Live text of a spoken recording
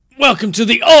Welcome to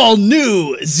the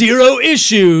all-new Zero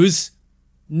Issues,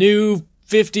 new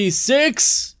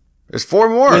 56? There's 4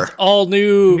 more. With all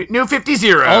new... New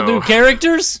 50. All new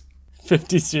characters?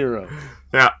 50.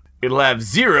 Yeah, it'll have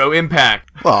zero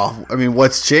impact. Well, I mean,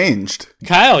 what's changed?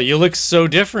 Kyle, you look so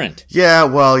different. Yeah,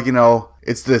 well, you know,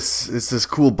 it's this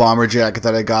cool bomber jacket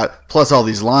that I got, plus all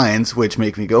these lines, which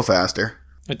make me go faster.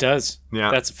 It does. Yeah.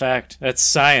 That's a fact. That's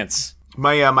science.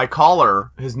 My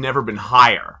collar has never been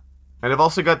higher. And I've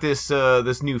also got this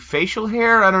new facial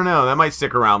hair. I don't know. That might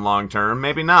stick around long term.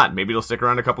 Maybe not. Maybe it'll stick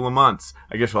around a couple of months.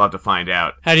 I guess we'll have to find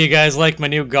out. How do you guys like my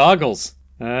new goggles?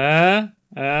 That's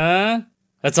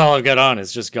all I've got on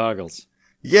is just goggles.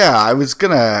 Yeah, I was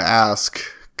gonna ask,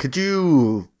 could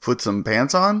you put some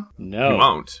pants on? No. You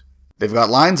won't. They've got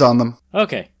lines on them.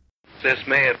 Okay. This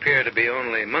may appear to be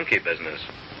only monkey business,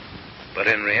 but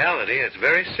in reality, it's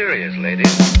very serious,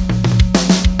 ladies.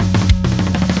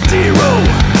 Zero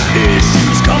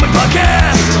Issues Comic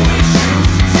Podcast.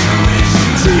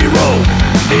 Zero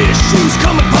Issues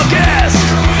Comic Podcast.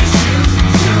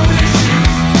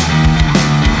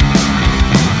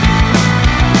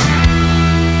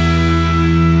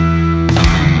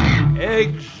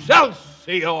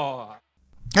 Excelsior!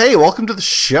 Hey, welcome to the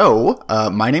show.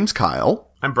 My name's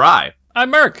Kyle. I'm Bri. I'm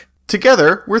Merc.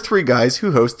 Together, we're 3 guys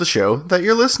who host the show that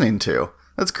you're listening to.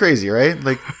 That's crazy, right?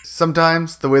 Like,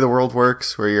 sometimes the way the world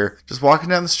works, where you're just walking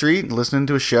down the street and listening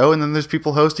to a show, and then there's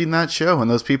people hosting that show, and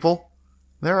those people,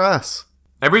 they're us.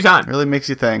 Every time. It really makes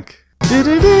you think.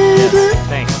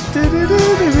 Thanks.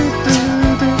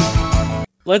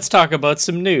 Let's talk about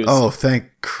some news. Oh, thank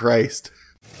Christ.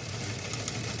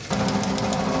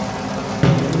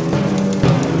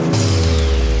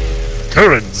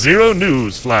 Current Zero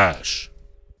News Flash.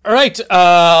 All right,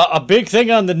 a big thing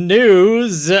on the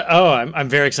news. I'm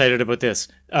very excited about this.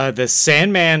 The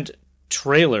Sandman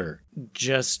trailer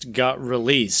just got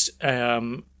released.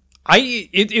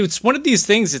 It's one of these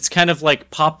things. It's kind of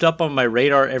like popped up on my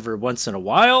radar every once in a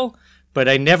while, but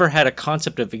I never had a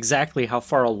concept of exactly how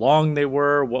far along they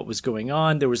were, what was going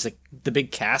on. There was the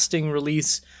big casting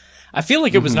release. I feel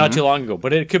like it was not too long ago,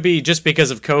 but it could be just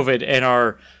because of COVID and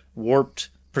our warped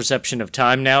perception of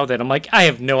time now that I'm like, I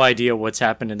have no idea what's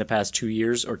happened in the past 2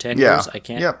 years or 10 years. I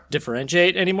can't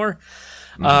differentiate anymore.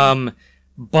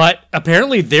 But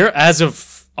apparently as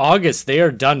of August, they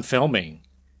are done filming.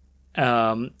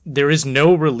 There is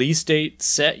no release date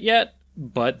set yet,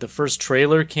 but the first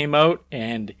trailer came out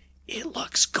and it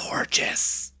looks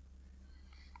gorgeous.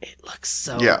 It looks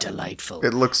so delightful.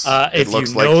 It looks like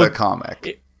the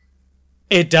comic.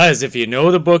 It does. If you know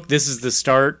the book, this is the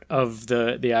start of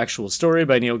the actual story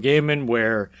by Neil Gaiman,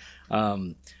 where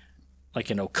like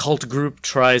an occult group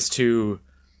tries to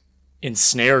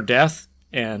ensnare Death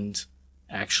and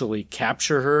actually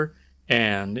capture her,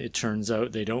 and it turns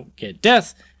out they don't get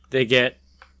Death, they get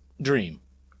Dream.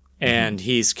 And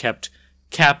he's kept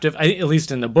captive, at least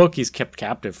in the book, he's kept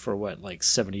captive for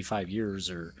 75 years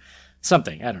or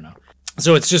something, I don't know.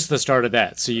 So it's just the start of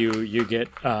that. So you get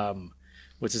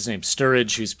what's his name?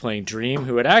 Sturridge, who's playing Dream,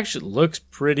 who it actually looks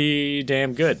pretty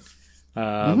damn good.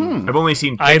 I've only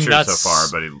seen pictures so far,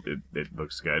 but it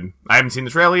looks good. I haven't seen the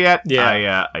trailer yet.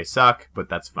 Yeah. I suck, but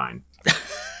that's fine.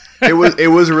 It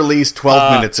was released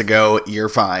 12 minutes ago. You're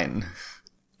fine.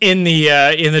 In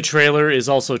the trailer is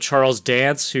also Charles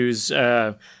Dance, who's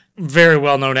a very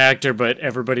well-known actor, but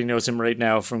everybody knows him right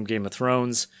now from Game of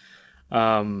Thrones.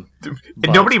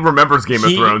 Nobody remembers Game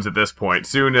of Thrones at this point.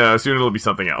 Soon it'll be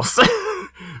something else.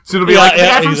 Soon it'll be the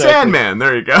guy from Sandman.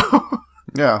 There you go.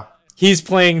 Yeah. He's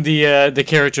playing the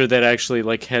character that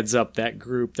actually heads up that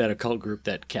group, that occult group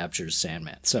that captures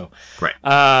Sandman. So, right.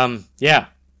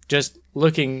 Just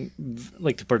looking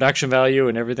like the production value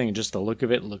and everything, and just the look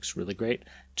of it looks really great.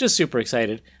 Just super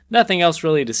excited. Nothing else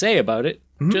really to say about it.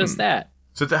 Just that.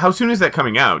 So how soon is that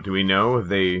coming out? Do we know if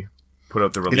they put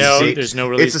out the release? No, there's no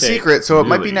release It's a date. secret, so it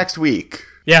might be next week.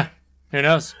 Yeah, who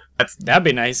knows? That'd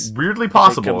be nice. Weirdly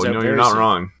possible. Comes out You're not soon.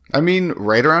 wrong. I mean,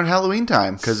 right around Halloween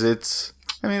time, because it's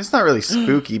not really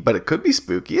spooky, but it could be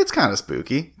spooky. It's kind of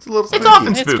spooky. It's a little spooky. It's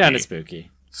often It's spooky. kind of spooky.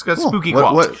 It's got Cool. spooky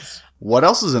qualities. What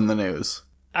else is in the news?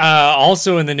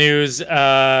 Also in the news,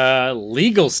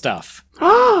 legal stuff.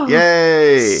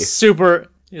 Yay! Super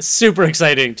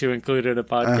exciting to include in a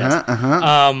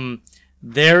podcast.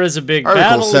 There is a big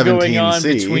Article battle going on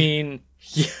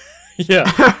 17C.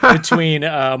 between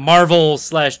Marvel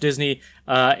 / Disney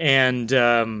and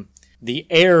the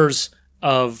heirs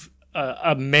of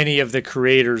many of the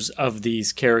creators of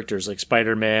these characters, like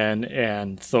Spider-Man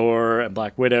and Thor and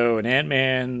Black Widow and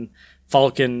Ant-Man,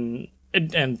 Falcon,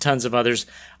 and tons of others.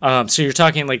 So you're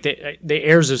talking like the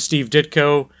heirs of Steve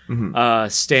Ditko,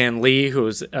 Stan Lee,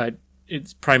 who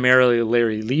it's primarily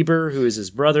Larry Lieber, who is his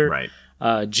brother.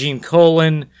 Right. Gene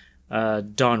Colan,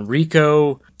 Don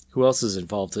Rico. Who else is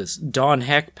involved in this? Don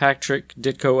Heck, Patrick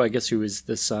Ditko, I guess, who is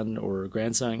the son or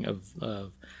grandson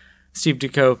of Steve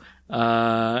Ditko,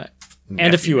 and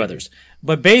a few others.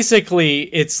 But basically,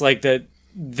 it's like that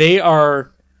they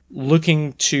are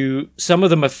looking to... Some of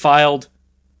them have filed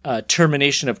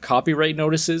termination of copyright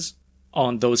notices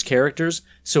on those characters.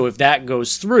 So if that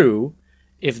goes through,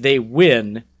 if they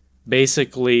win,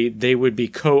 basically they would be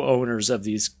co-owners of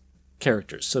these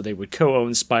characters. So they would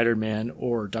co-own Spider-Man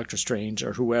or Doctor Strange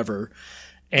or whoever,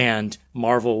 and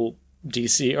Marvel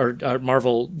DC or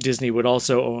Marvel Disney would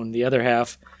also own the other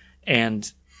half,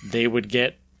 and they would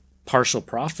get partial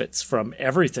profits from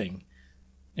everything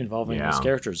involving those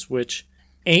characters, which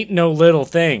ain't no little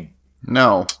thing.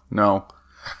 No.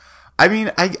 I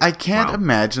mean, I can't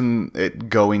imagine it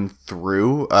going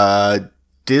through.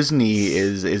 Disney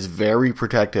is very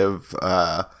protective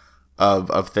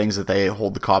of things that they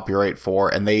hold the copyright for,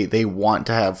 and they want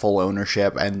to have full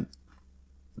ownership, and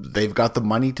they've got the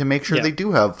money to make sure they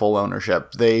do have full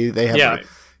ownership. They have,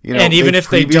 and even if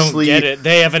they don't get it,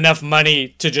 they have enough money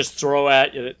to just throw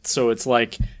at it. So it's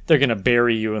like they're going to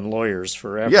bury you in lawyers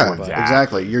forever. Yeah,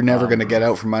 exactly. You're never going to get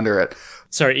out from under it.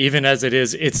 Sorry, even as it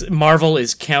is, Marvel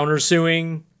is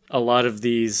countersuing a lot of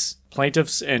these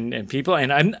plaintiffs and people,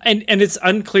 and it's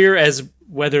unclear as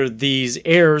whether these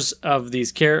heirs of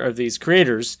these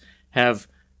creators have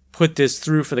put this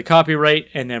through for the copyright,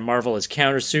 and then Marvel has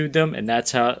countersued them, and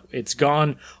that's how it's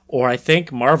gone. Or I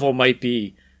think Marvel might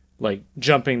be like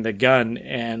jumping the gun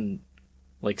and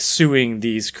like suing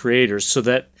these creators so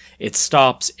that it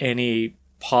stops any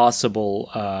possible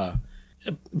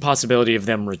possibility of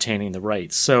them retaining the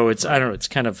rights. So it's, I don't know, it's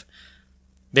kind of,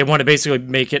 they want to basically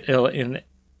make it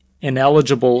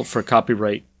ineligible for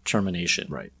copyright termination.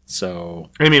 Right. So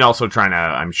I mean, also trying to,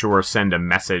 I'm sure, send a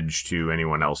message to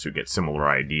anyone else who gets similar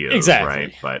ideas. Exactly.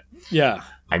 Right. But yeah,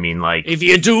 I mean, like, if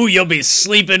you do, you'll be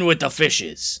sleeping with the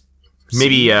fishes.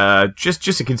 Maybe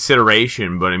just a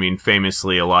consideration, but I mean,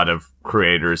 famously, a lot of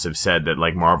creators have said that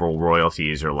like Marvel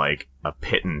royalties are like a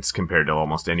pittance compared to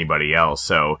almost anybody else.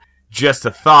 So just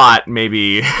a thought,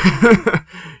 maybe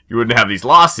you wouldn't have these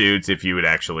lawsuits if you would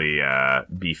actually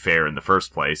be fair in the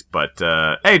first place. But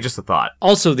hey, just a thought.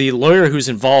 Also, the lawyer who's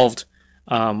involved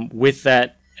with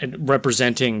that,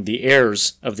 representing the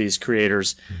heirs of these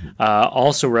creators,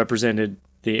 also represented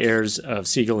the heirs of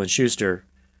Siegel and Schuster,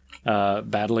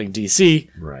 battling DC,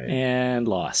 right, and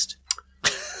lost.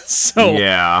 So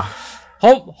yeah,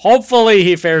 hopefully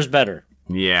he fares better.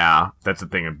 Yeah, that's the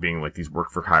thing of being like these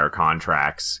work for hire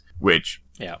contracts, which,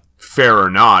 yeah, fair or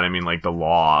not, I mean, like the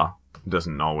law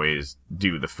doesn't always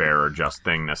do the fair or just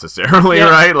thing necessarily,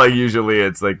 right? Like usually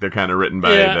it's like they're kind of written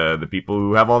by the people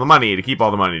who have all the money to keep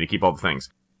all the money, to keep all the things.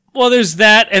 Well, there's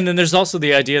that, and then there's also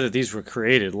the idea that these were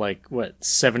created like,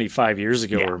 75 years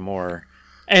ago or more.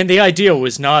 And the idea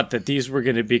was not that these were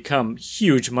going to become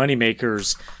huge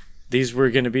moneymakers. These were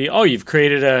going to be, you've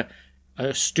created a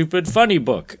stupid funny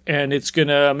book, and it's going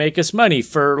to make us money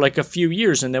for like a few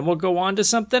years, and then we'll go on to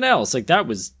something else. Like that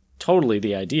was totally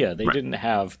the idea. They didn't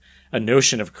have a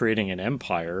notion of creating an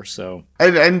empire. So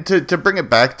and to bring it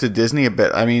back to Disney a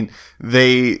bit, I mean,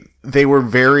 they were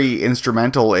very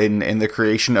instrumental in the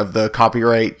creation of the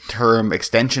Copyright Term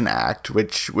Extension Act,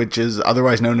 which is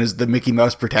otherwise known as the Mickey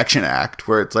Mouse Protection Act,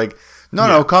 where it's like,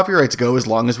 no, copyrights go as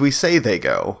long as we say they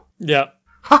go. Yeah.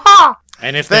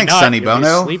 And if Thanks, they're not, Sonny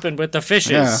Bono. Sleeping with the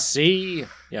fishes. Yeah. See?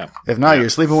 Yeah. If not, you're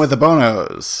sleeping with the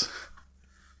Bonos.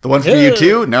 The one from you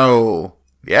too? No.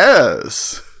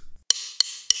 Yes.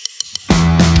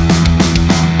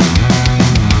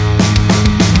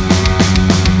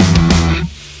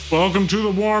 Welcome to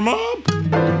the warm-up.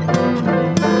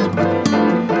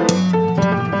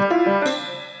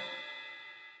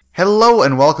 Hello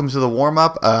and welcome to the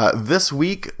warm-up. This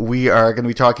week we are going to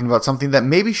be talking about something that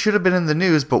maybe should have been in the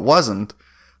news but wasn't.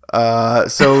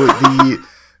 So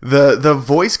the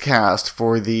voice cast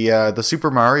for the Super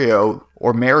Mario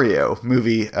or Mario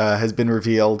movie has been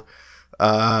revealed.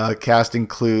 Cast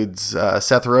includes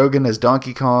Seth Rogen as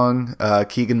Donkey Kong,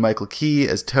 Keegan-Michael Key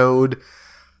as Toad,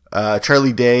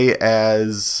 Charlie Day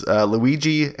as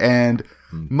Luigi, and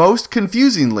most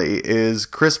confusingly is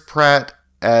Chris Pratt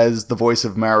as the voice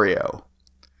of Mario.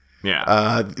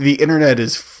 Yeah. The internet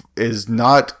is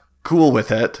not cool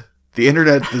with it. The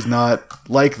internet does not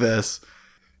like this.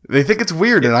 They think it's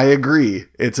weird, and I agree.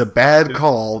 It's a bad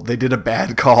call. They did a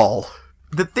bad call.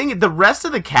 The rest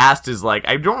of the cast is like,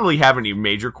 I don't really have any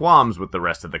major qualms with the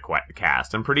rest of the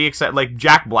cast. I'm pretty excited. Like,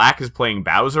 Jack Black is playing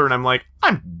Bowser, and I'm like,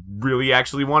 I really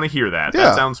actually want to hear that. Yeah.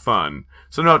 That sounds fun.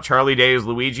 So no, Charlie Day is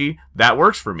Luigi. That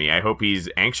works for me. I hope he's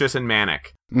anxious and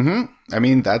manic. I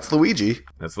mean, that's Luigi.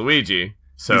 That's Luigi.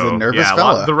 So He's a nervous yeah,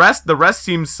 fella. the rest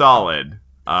seems solid.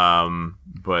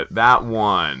 But that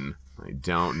one, I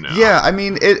don't know. Yeah, I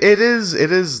mean, it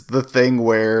is the thing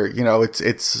where, you know,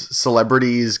 it's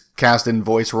celebrities cast in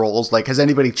voice roles. Like, has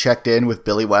anybody checked in with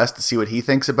Billy West to see what he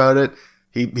thinks about it?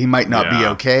 He might not be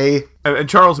okay. And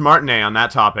Charles Martinet on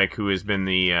that topic, who has been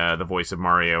the voice of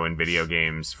Mario in video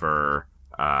games for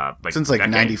Since like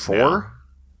decades 94? now.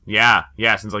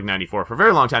 Yeah, since like 94. For a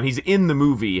very long time. He's in the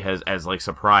movie as like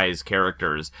surprise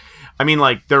characters. I mean,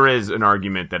 like, there is an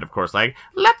argument that, of course, like,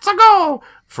 let's go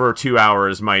for 2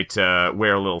 hours might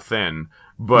wear a little thin.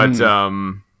 But,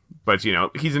 you know,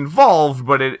 he's involved,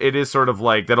 but it is sort of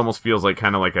like, that almost feels like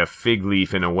kind of like a fig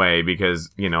leaf in a way,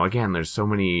 because, you know, again, there's so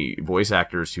many voice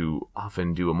actors who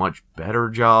often do a much better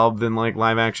job than, like,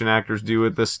 live action actors do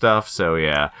with this stuff. So,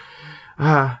 yeah.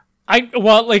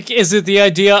 Is it the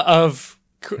idea of,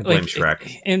 Blame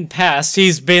Shrek. In past,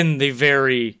 he's been the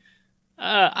very,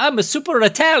 I'm a super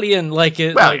Italian,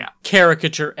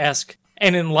 caricature-esque,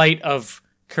 and in light of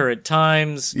current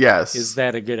times, Yes. is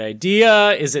that a good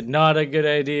idea? Is it not a good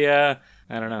idea?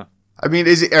 I don't know. I mean,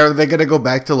 are they going to go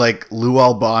back to like Lou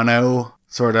Albano,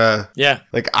 sort of? Yeah.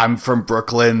 Like, I'm from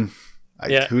Brooklyn.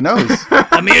 Yeah. Who knows?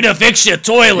 I'm here to fix your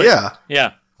toilet. Yeah.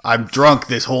 Yeah. I'm drunk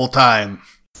this whole time.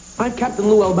 I'm Captain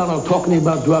Lou Albano talking to you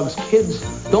about drugs. Kids,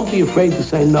 don't be afraid to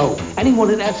say no. Anyone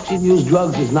that asks you to use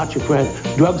drugs is not your friend.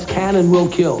 Drugs can and will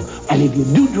kill. And if you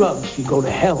do drugs, you go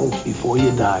to hell before you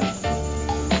die.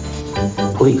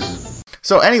 Please.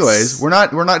 So anyways, we're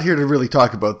not here to really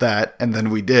talk about that, and then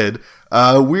we did.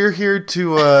 We're here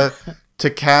to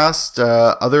cast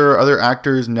other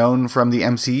actors known from the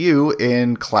MCU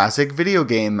in classic video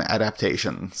game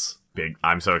adaptations.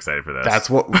 I'm so excited for this. That's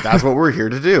what we're here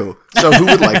to do. So who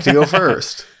would like to go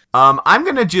first? I'm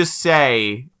gonna just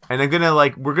say, and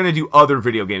we're gonna do other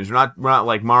video games. We're not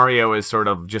like Mario is sort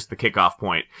of just the kickoff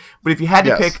point. But if you had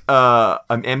to pick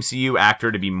an MCU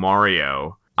actor to be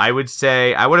Mario, I would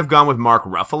say I would have gone with Mark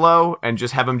Ruffalo and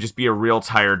just have him just be a real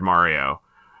tired Mario.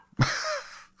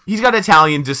 He's got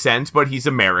Italian descent, but he's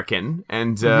American,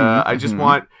 and I just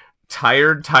want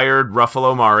tired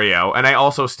Ruffalo Mario, and I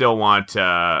also still want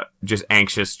just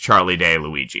anxious Charlie Day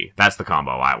Luigi. That's the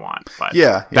combo I want. But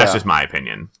that's just my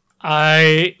opinion.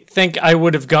 I think I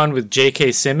would have gone with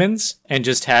J.K. Simmons and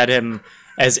just had him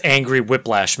as angry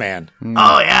Whiplash Man.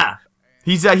 Oh yeah,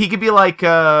 he's he could be like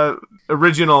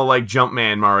original like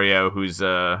Jumpman Mario, who's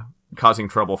causing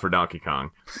trouble for Donkey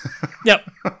Kong. Yep,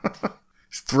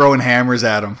 just throwing hammers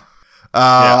at him.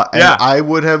 I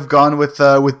would have gone with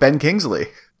Ben Kingsley.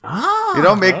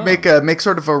 Make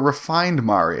sort of a refined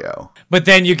Mario. But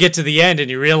then you get to the end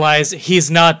and you realize he's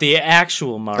not the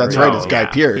actual Mario. That's right, it's Guy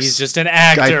Pearce. He's just an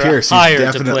actor Guy Pearce, hired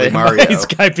he's to definitely play Mario. He's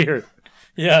Guy Pearce.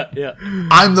 Yeah.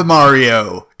 I'm the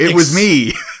Mario. It was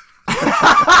me.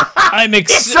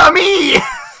 It's a me.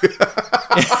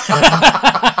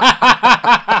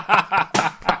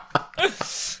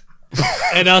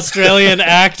 An Australian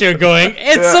actor going,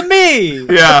 "It's a me."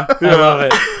 Yeah, I love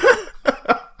it.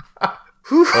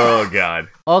 Oh god.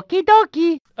 Okie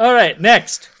dokie. All right,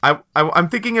 next. I'm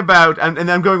thinking about, and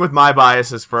I'm going with my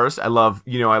biases first. I love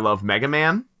Mega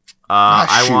Man.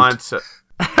 I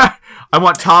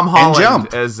want Tom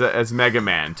Holland as Mega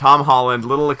Man. Tom Holland,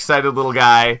 little excited little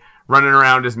guy running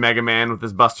around as Mega Man with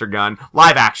his Buster gun.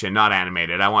 Live action, not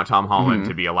animated. I want Tom Holland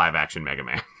to be a live action Mega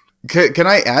Man. Can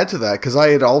I add to that? Because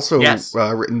I had also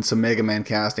written some Mega Man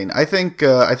casting. I think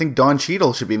Don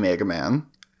Cheadle should be Mega Man.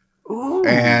 Ooh.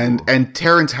 And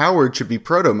Terrence Howard should be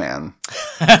Proto Man.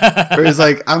 Whereas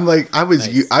I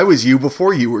was you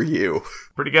before you were you.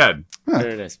 Pretty good. Huh.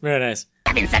 Very nice.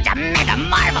 Having such a mega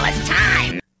marvelous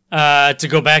time. To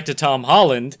go back to Tom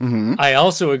Holland, I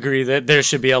also agree that there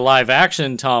should be a live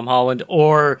action Tom Holland,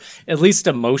 or at least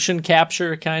a motion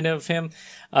capture kind of him.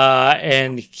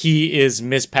 And he is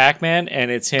Miss Pac-Man, and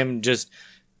it's him just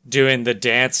doing the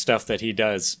dance stuff that he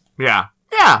does. Yeah.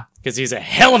 Because he's a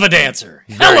hell of a dancer.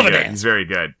 He's very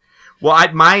good. Well,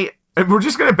 we're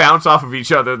just gonna bounce off of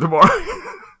each other the more.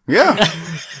 Yeah.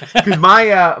 Because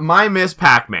my Miss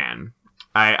Pac-Man,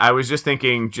 I was just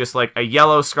thinking just like a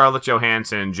yellow Scarlett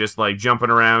Johansson, just like jumping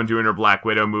around doing her Black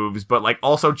Widow moves, but like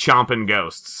also chomping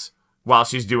ghosts while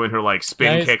she's doing her like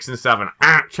spin kicks and stuff and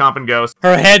chomping ghosts.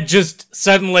 Her head just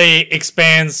suddenly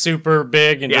expands super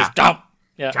big and just dump.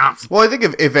 Yeah. Well, I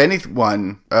think if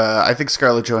anyone, I think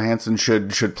Scarlett Johansson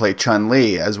should play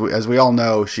Chun-Li. As we all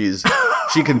know, she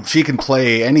can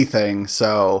play anything.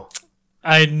 So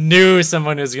I knew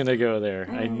someone was gonna go there.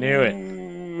 I knew it.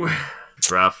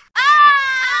 It's rough.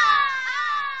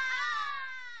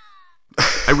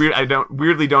 I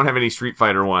don't have any Street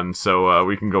Fighter ones, so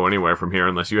we can go anywhere from here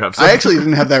unless you have some. I actually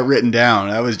didn't have that written down.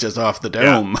 I was just off the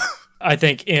dome. Yeah. I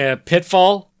think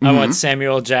Pitfall, I want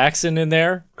Samuel Jackson in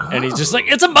there, and he's just like,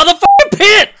 it's a motherfucking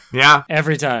pit! Yeah.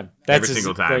 Every time. That's Every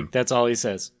single time. Like, that's all he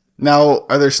says. Now,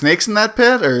 are there snakes in that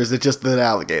pit, or is it just the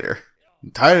alligator?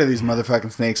 I'm tired of these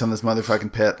motherfucking snakes on this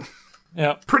motherfucking pit.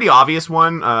 Yeah. Pretty obvious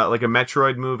one, like a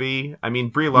Metroid movie. I mean,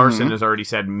 Brie Larson has already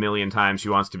said a million times she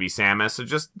wants to be Samus, so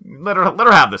just let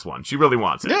her have this one. She really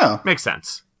wants it. Yeah. Makes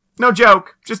sense. No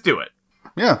joke. Just do it.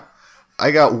 Yeah. I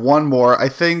got one more. I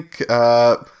think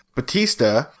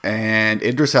Batista and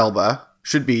Idris Elba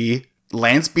should be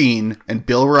Lance Bean and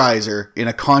Bill Reiser in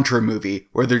a Contra movie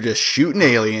where they're just shooting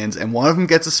aliens and one of them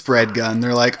gets a spread gun.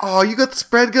 They're like, oh, you got the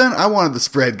spread gun? I wanted the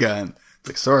spread gun. It's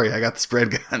like, sorry, I got the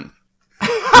spread gun.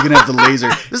 You can have the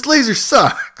laser. This laser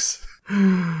sucks.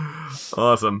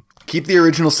 Awesome. Keep the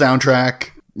original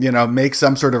soundtrack. Make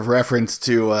some sort of reference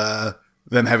to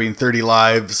them having 30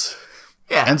 lives.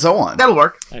 Yeah. And so on. That'll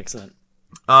work. Excellent.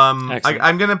 Excellent.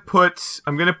 I'm gonna put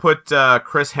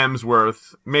Chris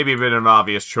Hemsworth, maybe a bit of an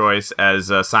obvious choice,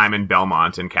 as Simon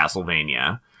Belmont in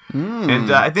Castlevania,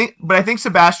 and I think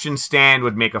Sebastian Stan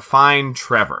would make a fine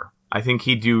Trevor. I think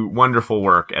he'd do wonderful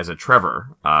work as a Trevor,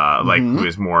 who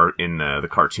is more in the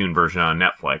cartoon version on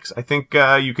Netflix. I think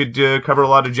you could cover a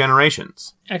lot of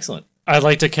generations. Excellent. I'd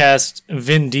like to cast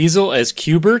Vin Diesel as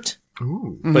Q*bert,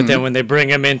 but then when they bring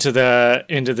him into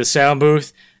the sound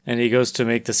booth, and he goes to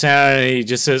make the sound, and he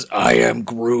just says, "I am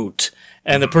Groot."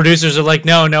 And the producers are like,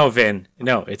 "No, Vin.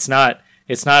 No, it's not.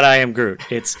 It's not I am Groot.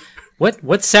 It's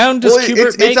what sound does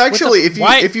Q*bert make?" It's actually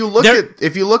if you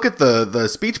look at the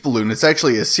speech balloon, it's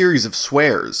actually a series of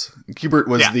swears. Q*bert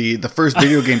was the first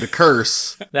video game to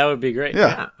curse. That would be great.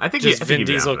 Yeah. I think just Vin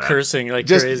Diesel cursing like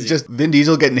crazy. Just Vin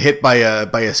Diesel getting hit by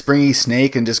a springy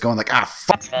snake and just going like,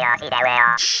 fuck.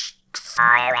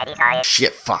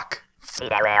 Shit, fuck.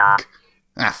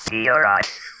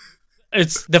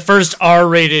 It's the first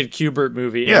R-rated Q*bert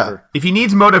movie ever. If he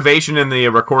needs motivation in the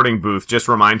recording booth, just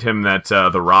remind him that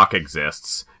The Rock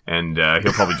exists, and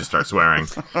he'll probably just start swearing.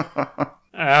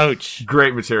 Ouch.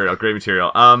 Great material.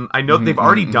 I know they've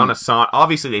already done a Sonic.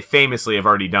 Obviously, they famously have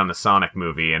already done a Sonic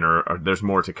movie, and there's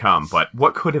more to come. But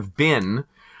what could have been?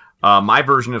 My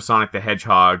version of Sonic the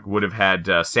Hedgehog would have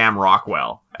had Sam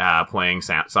Rockwell playing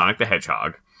Sonic the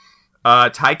Hedgehog,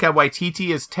 Taika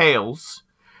Waititi as Tails,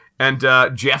 and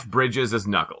Jeff Bridges as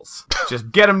Knuckles.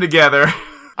 Just get them together.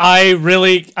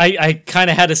 I kind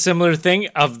of had a similar thing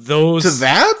of those to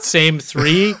that same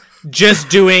three just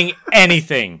doing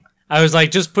anything. I was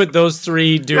like, just put those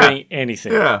three doing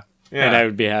anything. Yeah. And I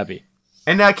would be happy.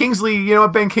 And Kingsley,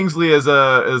 Ben Kingsley as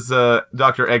Dr.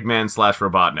 Eggman /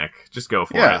 Robotnik. Just go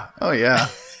for it. Oh yeah.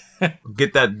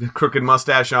 Get that crooked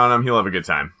mustache on him. He'll have a good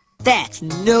time. That's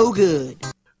no good.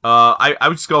 I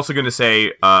was just also going to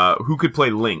say, who could play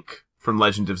Link from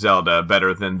Legend of Zelda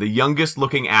better than the youngest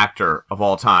looking actor of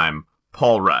all time,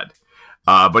 Paul Rudd?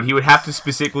 But he would have to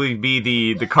specifically be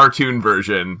the cartoon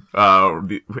version,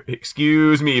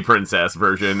 excuse me, princess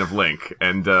version of Link.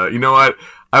 And you know what?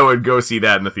 I would go see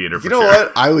that in the theater for sure. You know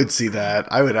what? I would see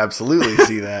that. I would absolutely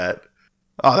see that.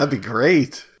 Oh, that'd be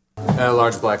great. A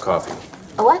large black coffee.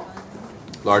 A what?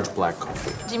 Large black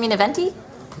coffee. Do you mean a venti?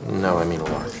 No, I mean a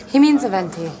large. He means a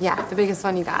venti. Yeah, the biggest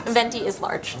one you got. Venti is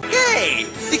large. Hey!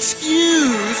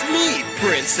 Excuse me,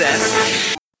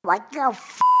 princess. What the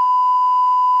f***?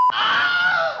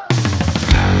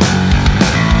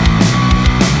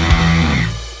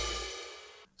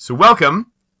 So welcome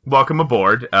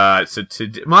aboard. Not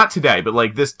today, but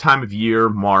like this time of year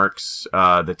marks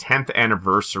the 10th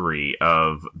anniversary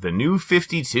of the New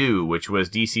 52, which was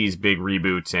DC's big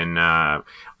reboot in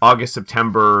August,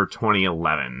 September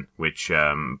 2011, which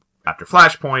after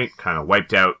Flashpoint kind of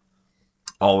wiped out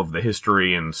all of the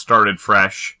history and started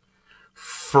fresh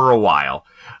for a while.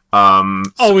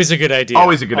 Always a good idea.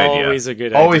 Always a good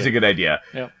idea.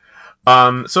 Yep.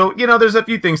 So, there's a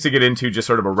few things to get into, just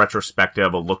sort of a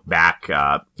retrospective, a look back,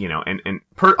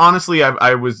 honestly,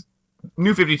 I was,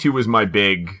 New 52 was my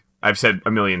big, I've said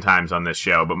a million times on this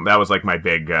show, but that was like my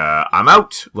big, I'm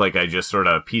out. Like, I just sort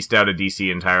of pieced out of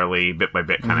DC entirely, bit by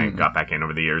bit, kind of got back in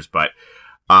over the years, but,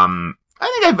 I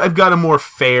think I've got a more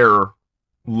fair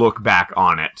look back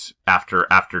on it after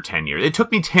 10 years. It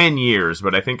took me 10 years,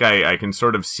 but I think I can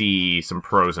sort of see some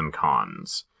pros and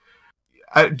cons.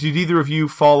 Did either of you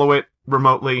follow it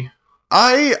remotely?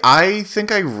 I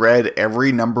think I read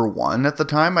every number one at the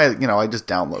time. I just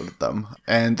downloaded them,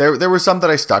 and there were some that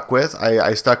I stuck with.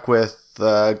 I stuck with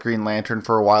Green Lantern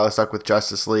for a while. I stuck with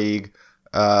Justice League.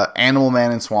 Animal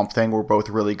Man and Swamp Thing were both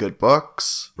really good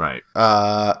books. Right.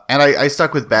 And I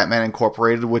stuck with Batman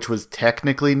Incorporated, which was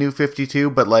technically New 52,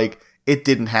 but like it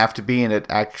didn't have to be, and it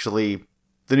actually,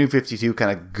 the New 52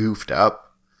 kind of goofed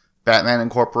up Batman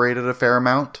Incorporated a fair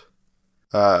amount,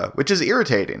 which is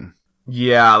irritating.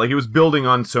 Yeah, like it was building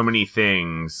on so many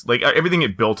things. Like everything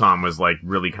it built on was like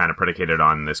really kind of predicated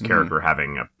on this character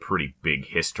having a pretty big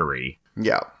history.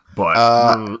 Yeah. But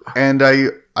and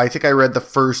I think I read the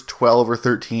first 12 or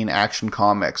 13 Action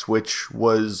Comics, which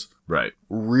was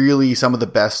really some of the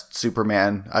best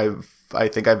Superman I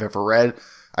think I've ever read.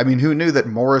 I mean, who knew that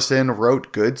Morrison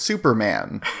wrote good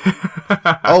Superman?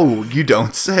 Oh, you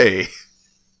don't say.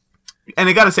 And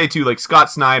I gotta say, too, like,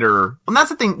 Scott Snyder, and that's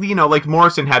the thing, you know, like,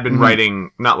 Morrison had been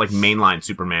writing, not, like, mainline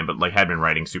Superman, but, like, had been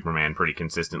writing Superman pretty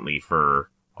consistently for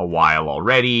a while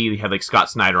already. We had, like, Scott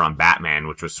Snyder on Batman,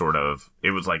 which was sort of,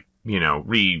 it was, like, you know,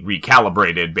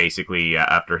 recalibrated, basically,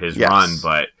 after his run,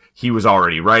 but he was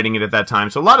already writing it at that time.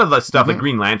 So a lot of the stuff, like,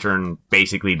 Green Lantern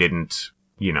basically didn't,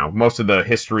 you know, most of the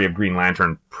history of Green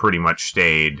Lantern pretty much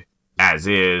stayed as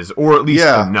is, or at least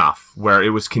enough, where it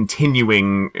was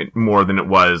continuing more than it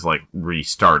was, like,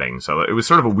 restarting. So it was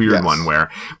sort of a weird one where,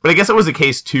 but I guess it was the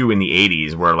case, too, in the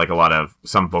 80s, where, like, a lot of,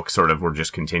 some books sort of were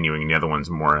just continuing, and the other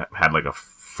ones more had, like, a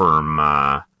firm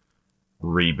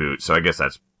reboot. So I guess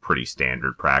that's pretty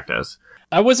standard practice.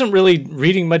 I wasn't really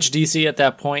reading much DC at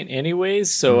that point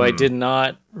anyways, so I did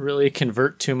not really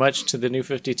convert too much to the New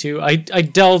 52. I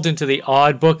delved into the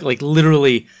odd book, like,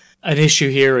 literally an issue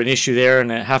here, an issue there,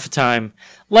 and a half a time.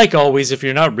 Like always, if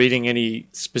you're not reading any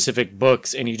specific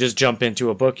books and you just jump into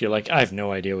a book, you're like, I have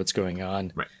no idea what's going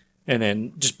on. Right. And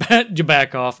then just you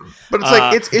back off. But it's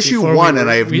like, it's issue 1 and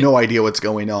I have no idea what's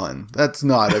going on. That's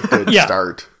not a good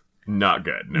start. Not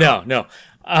good. No.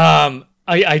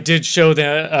 I did show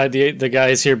the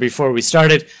guys here before we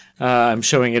started. I'm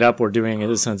showing it up. We're doing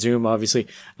this on Zoom, obviously.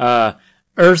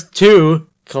 Earth 2,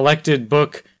 Collected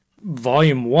Book,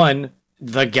 Volume 1,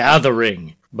 The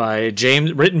Gathering,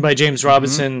 written by James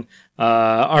Robinson,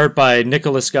 art by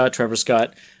Nicholas Scott, Trevor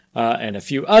Scott, and a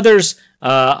few others.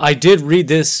 I did read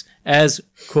this as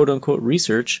quote-unquote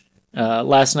research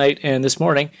last night and this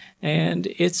morning, and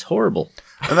it's horrible.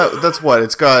 And that's what?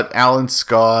 It's got Alan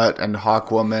Scott and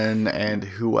Hawkwoman and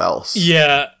who else?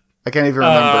 Yeah. I can't even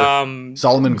remember.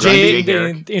 Solomon Grundy?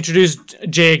 They introduced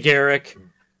Jay Garrick.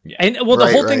 And, well,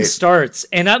 the whole thing starts,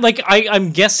 and I'm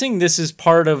guessing this is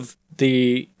part of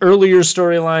the earlier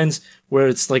storylines where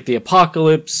it's like the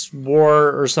Apocalypse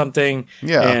War or something.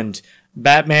 Yeah. And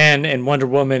Batman and Wonder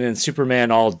Woman and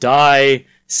Superman all die,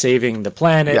 saving the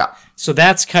planet. Yeah. So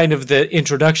that's kind of the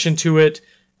introduction to it.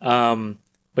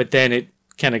 But then it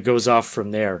kind of goes off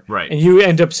from there. Right. And you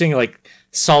end up seeing like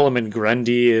Solomon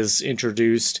Grundy is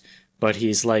introduced, but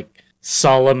he's like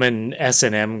Solomon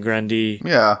S&M Grundy.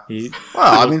 Yeah.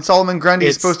 I mean, Solomon Grundy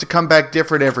is supposed to come back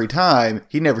different every time.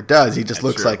 He never does. He just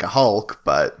looks like a Hulk,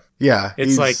 but yeah.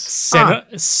 It's like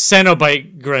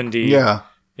Cenobite Grundy. Yeah.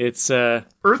 It's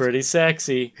pretty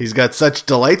sexy. He's got such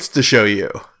delights to show you.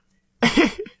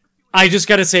 I just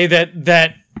got to say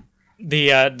that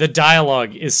the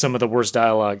dialogue is some of the worst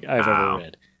dialogue I've ever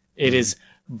read. It is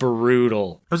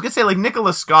brutal. I was gonna say, like,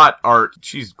 Nicholas Scott art,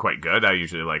 she's quite good. I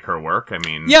usually like her work. I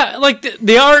mean, yeah, like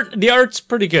the art's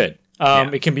pretty good.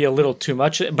 It can be a little too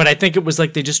much, but I think it was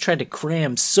like they just tried to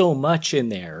cram so much in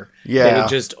there that it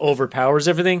just overpowers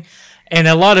everything. And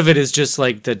a lot of it is just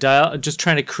like just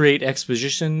trying to create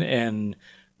exposition, and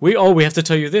we have to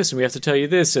tell you this, and we have to tell you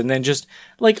this, and then just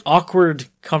like awkward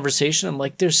conversation. I'm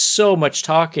like, there's so much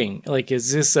talking. Like,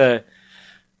 is this a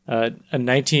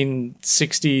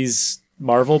 1960s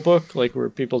Marvel book, like where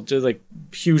people do like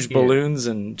huge balloons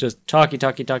and just talky?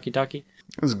 It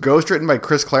was ghost written by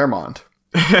Chris Claremont.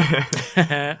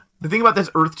 The thing about this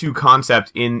Earth 2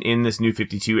 concept in this New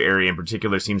 52 area in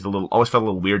particular always felt a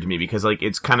little weird to me, because like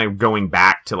it's kind of going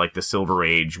back to like the Silver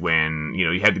Age when, you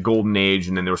know, you had the Golden Age,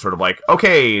 and then they were sort of like,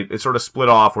 okay, it sort of split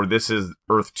off where this is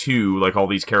Earth 2, like all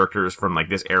these characters from like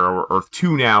this era were Earth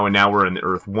 2 now, and now we're in the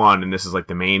Earth 1, and this is like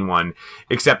the main one,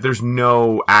 except there's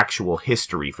no actual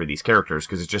history for these characters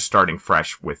because it's just starting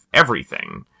fresh with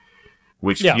everything.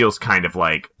 Which feels kind of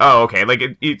like, oh, okay, like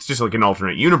it's just like an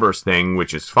alternate universe thing,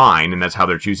 which is fine, and that's how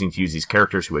they're choosing to use these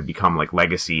characters who had become like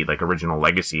legacy, like original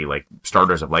legacy, like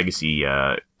starters of legacy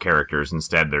characters.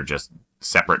 Instead, they're just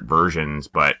separate versions.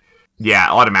 But yeah,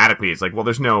 automatically it's like, well,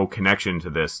 there's no connection to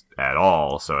this at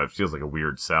all, so it feels like a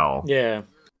weird sell. Yeah.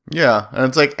 Yeah, and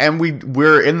it's like, and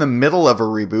we're in the middle of a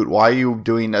reboot. Why are you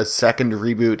doing a second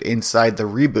reboot inside the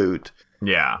reboot?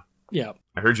 Yeah. Yeah.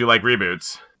 I heard you like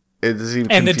reboots. It seems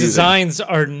and confusing. the designs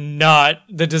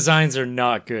are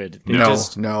not good.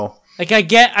 No. Like, I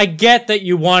get that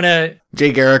you want to...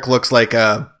 Jay Garrick looks like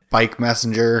a bike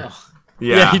messenger.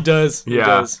 Yeah, he does. Yeah. He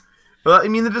does. Well, I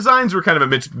mean, the designs were kind of a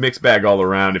mixed bag all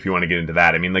around, if you want to get into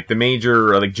that. I mean, like, the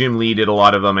major, like, Jim Lee did a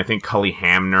lot of them. I think Cully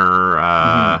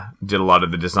Hamner did a lot of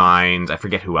the designs. I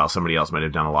forget who else. Somebody else might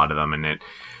have done a lot of them. And it,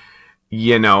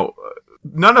 you know,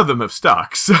 none of them have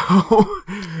stuck, so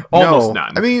almost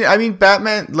none. I mean,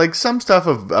 Batman, like, some stuff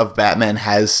of Batman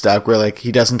has stuck, where, like,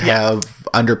 he doesn't have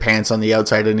underpants on the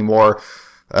outside anymore.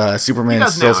 Superman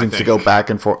still seems to go back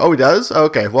and forth. Oh, he does?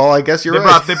 Okay, well, I guess you're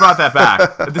right. They brought that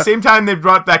back. At the same time, they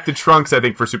brought back the trunks, I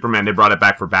think, for Superman. They brought it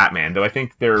back for Batman, though I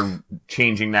think they're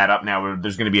changing that up now.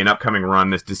 There's going to be an upcoming run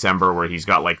this December where he's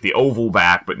got, like, the oval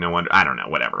back, but no one, I don't know,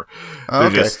 whatever.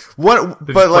 Okay.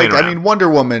 I mean, Wonder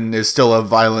Woman is still a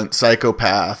violent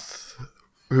psychopath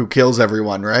who kills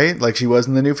everyone, right? Like she was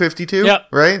in the New 52? Yep.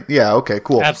 Right? Yeah, okay,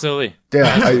 cool. Absolutely.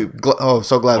 Yeah,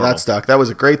 so glad that stuck. That was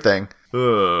a great thing.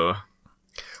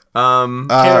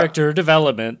 Character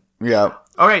development. Yeah.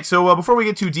 All right, so before we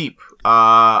get too deep,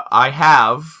 I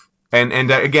have, and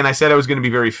again, I said I was going to be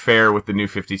very fair with the New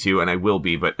 52, and I will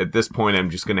be, but at this point, I'm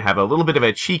just going to have a little bit of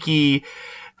a cheeky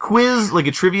quiz, like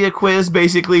a trivia quiz,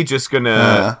 basically. Just going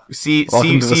to see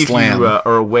if you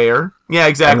are aware. Yeah,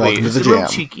 exactly. It's a little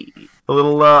cheeky, a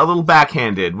little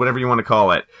backhanded, whatever you want to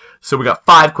call it. So we got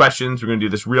 5 questions. We're going to do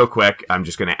this real quick. I'm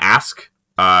just going to ask,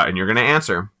 and you're going to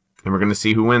answer, and we're going to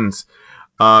see who wins.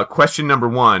 Question number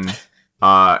 1,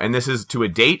 and this is to a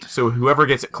date, so whoever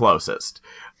gets it closest.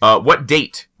 What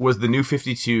date was the New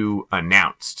 52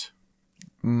 announced?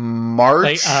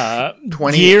 March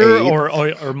 28th. Year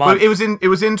or month? Well, it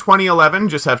was in 2011.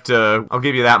 I'll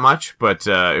give you that much, but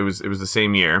it was the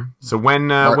same year. So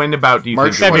when about do you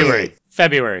March think?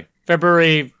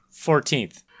 February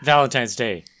 14th. Valentine's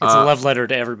Day. It's a love letter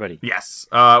to everybody. Yes.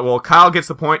 Well, Kyle gets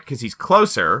the point because he's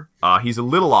closer. He's a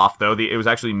little off, though. It was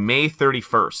actually May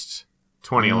 31st,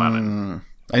 2011.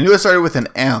 I knew it started with an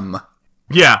M.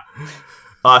 Yeah.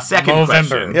 Second November.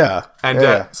 question. Yeah.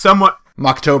 And somewhat...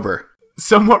 October.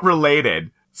 Somewhat related,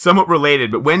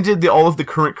 but when did all of the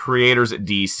current creators at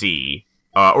DC,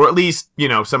 or at least, you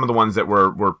know, some of the ones that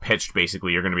were pitched,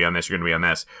 basically, you're going to be on this, you're going to be on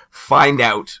this, find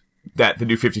out that the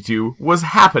New 52 was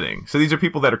happening? So these are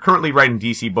people that are currently writing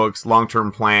DC books,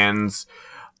 long-term plans.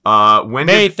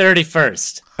 May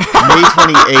 31st. May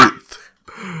 28th.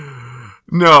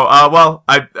 No, well,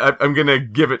 I'm gonna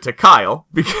give it to Kyle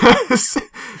because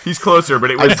he's closer.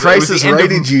 But I Price is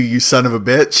Righted you son of a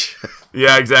bitch.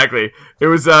 Yeah, exactly. It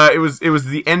was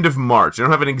the end of March. I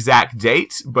don't have an exact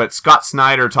date, but Scott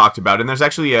Snyder talked about it. And there's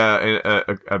actually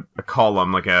a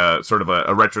column, like a sort of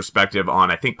a retrospective on,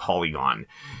 I think, Polygon,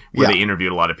 where they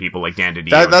interviewed a lot of people like Dan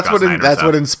DiDio. That's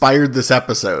what inspired this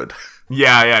episode.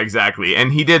 Yeah, exactly.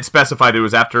 And he did specify that it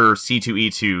was after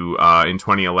C2E2 in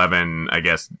 2011, I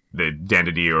guess, that Dan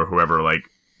DiDio or whoever like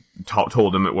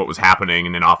told him what was happening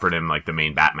and then offered him like the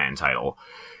main Batman title.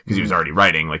 Because he was already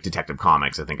writing, like, Detective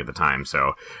Comics, I think, at the time.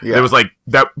 So, it was, like,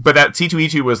 that... But that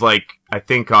C2E2 was, like, I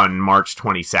think on March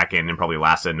 22nd and probably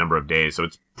lasted a number of days. So,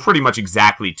 it's pretty much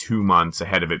exactly 2 months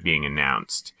ahead of it being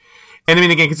announced. And, I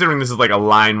mean, again, considering this is, like, a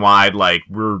line-wide, like,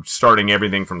 we're starting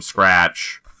everything from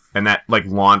scratch. And that, like,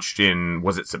 launched in...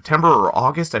 Was it September or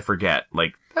August? I forget.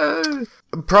 Like...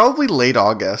 Probably late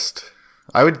August.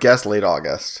 I would guess late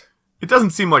August. It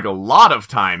doesn't seem like a lot of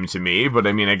time to me, but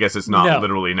I mean, I guess it's not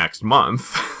literally next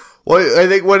month. Well, I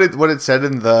think what it said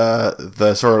in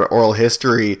the sort of oral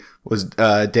history was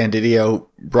Dan DiDio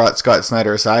brought Scott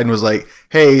Snyder aside and was like,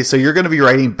 "Hey, so you're going to be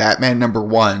writing Batman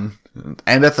 #1,"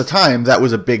 and at the time that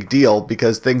was a big deal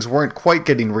because things weren't quite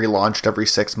getting relaunched every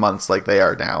 6 months like they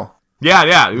are now.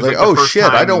 Yeah. It was like oh shit,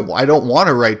 I don't want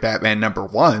to write Batman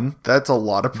 #1. That's a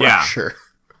lot of pressure. Yeah.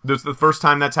 This is the first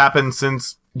time that's happened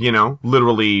since, you know,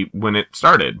 literally when it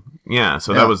started. Yeah,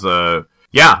 so that was that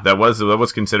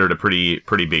was considered a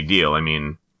pretty big deal. I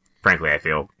mean, frankly, I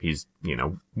feel he's, you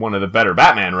know, one of the better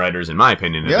Batman writers in my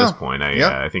opinion at this point.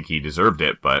 I think he deserved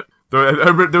it, but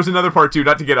there was another part too,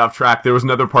 not to get off track. There was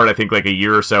another part I think like a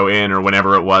year or so in or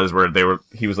whenever it was where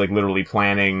he was like literally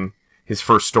planning his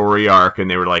first story arc and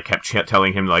they were like kept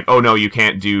telling him like, "Oh no, you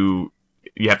have to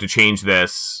change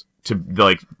this." Instead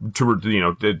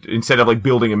of like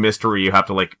building a mystery, you have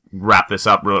to like wrap this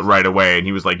up right away. And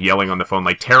he was like yelling on the phone,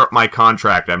 like, "Tear up my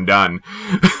contract, I'm done."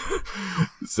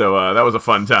 So that was a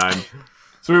fun time.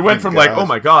 So we went from like, "Oh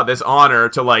my god, this honor,"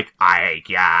 to like,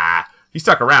 he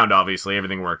stuck around. Obviously,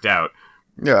 everything worked out.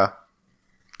 Yeah,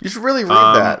 you should really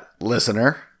read that,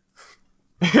 listener.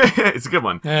 It's a good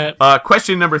one.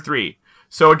 Question number 3.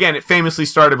 So again, it famously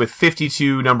started with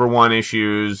 52 #1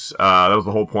 issues. That was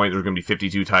the whole point. There were going to be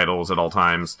 52 titles at all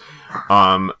times.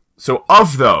 So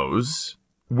of those,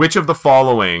 which of the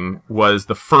following was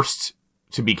the first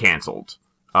to be canceled?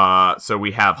 So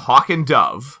we have Hawk and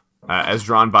Dove, as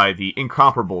drawn by the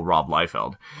incomparable Rob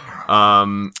Liefeld.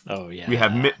 Oh yeah. We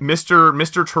have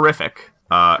Mr. Terrific,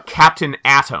 Captain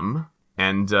Atom,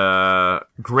 and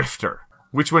Grifter.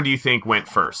 Which one do you think went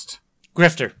first?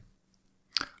 Grifter.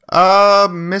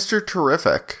 Mr.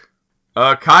 Terrific.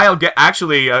 Kyle,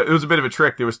 actually, it was a bit of a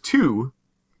trick. There was two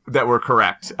that were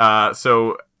correct.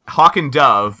 So Hawk and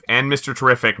Dove and Mr.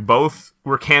 Terrific both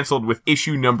were canceled with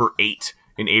issue number 8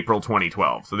 in April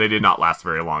 2012. So they did not last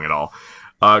very long at all.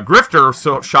 Grifter,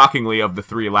 so shockingly, of the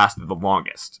three, lasted the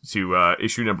longest to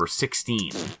issue number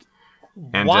 16.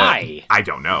 And, why? I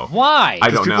don't know. Why? I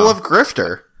don't know. People love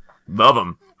Grifter. Love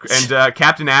him. And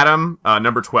Captain Atom,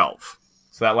 number 12.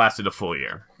 So that lasted a full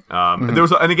year. And there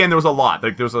was a lot.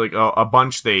 Like there was like a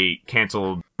bunch they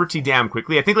canceled pretty damn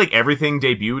quickly. I think like everything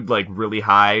debuted like really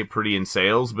high, pretty in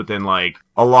sales, but then like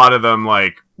a lot of them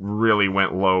like really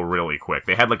went low really quick.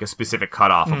 They had like a specific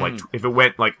cutoff of like if it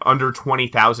went like under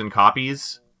 20,000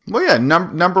 copies. Well, yeah,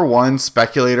 number one,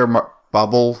 Speculator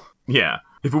Bubble. Yeah.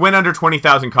 If it went under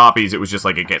 20,000 copies, it was just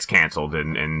like it gets canceled.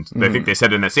 And I think they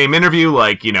said in that same interview,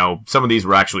 like, you know, some of these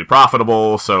were actually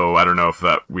profitable. So I don't know if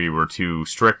we were too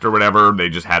strict or whatever. They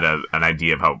just had an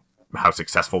idea of how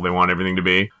successful they want everything to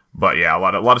be. But yeah, a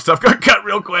lot of stuff got cut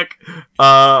real quick.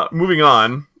 Moving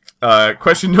on.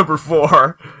 Question number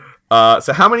 4.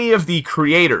 So how many of the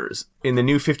creators in the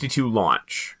New 52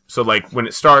 launch, so like when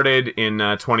it started in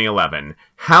 2011,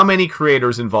 how many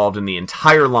creators involved in the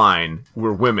entire line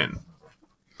were women?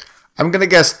 I'm going to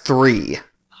guess 3.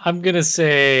 I'm going to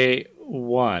say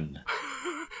 1.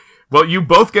 Well, you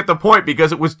both get the point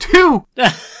because it was 2.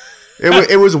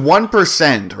 It was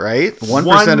 1%, right?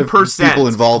 1% of people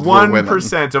involved were women.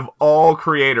 1% of all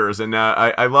creators. And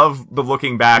I love the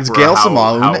looking back. It's Gail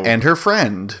Simone and her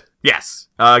friend. Yes.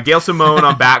 Gail Simone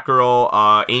on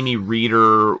Batgirl, Amy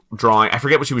Reeder drawing. I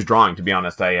forget what she was drawing, to be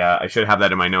honest. I should have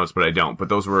that in my notes, but I don't. But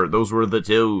those were the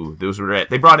 2. Those were it.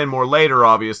 They brought in more later,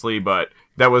 obviously, but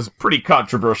that was pretty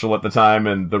controversial at the time,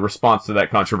 and the response to that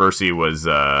controversy was,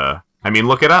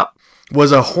 look it up.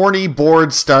 Was a horny bored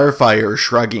Starfire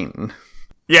shrugging.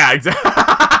 Yeah, exactly.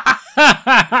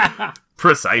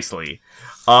 Precisely.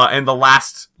 And the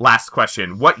last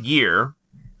question. What year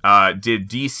did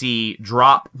DC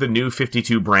drop the New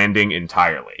 52 branding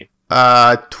entirely?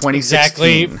 2016.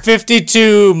 Exactly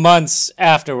 52 months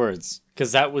afterwards,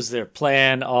 because that was their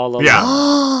plan all along.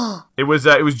 Yeah. It was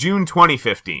June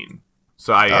 2015.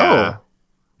 So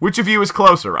which of you is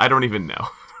closer? I don't even know.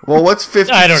 Well, what's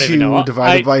 52 I don't even know.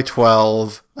 divided by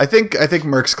 12? I think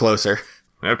Merc's closer.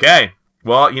 Okay.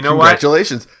 Well, you know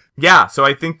Congratulations. what? Yeah, so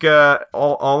I think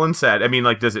all said, I mean,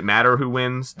 like, does it matter who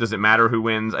wins? Does it matter who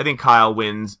wins? I think Kyle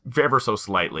wins ever so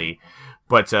slightly.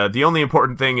 But the only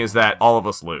important thing is that all of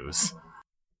us lose.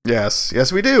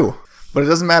 Yes, we do. But it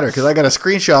doesn't matter, because I got a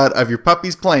screenshot of your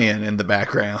puppies playing in the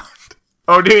background.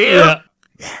 Oh, do you? Yeah.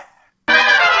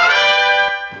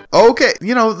 Okay,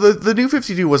 you know, the New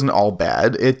 52 wasn't all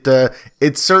bad.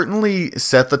 It certainly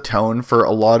set the tone for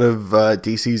a lot of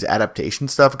DC's adaptation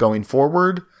stuff going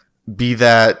forward. Be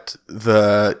that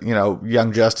the,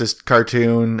 Young Justice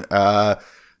cartoon, a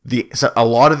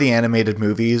lot of the animated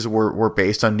movies were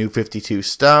based on New 52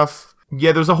 stuff.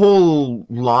 Yeah, there's a whole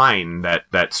line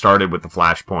that started with the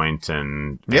Flashpoint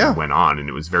and went on, and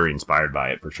it was very inspired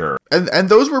by it for sure. And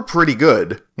those were pretty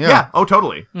good. Yeah. Oh,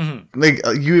 totally. Mm-hmm. Like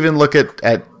you even look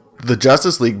at the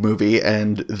Justice League movie,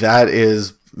 and that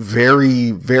is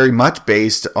very, very much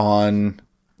based on,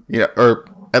 or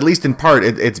at least in part,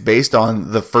 it's based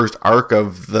on the first arc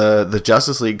of the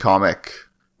Justice League comic,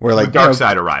 where like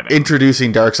Darkseid arriving,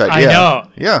 introducing Darkseid. I know.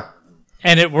 Yeah,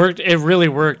 and it worked. It really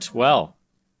worked well.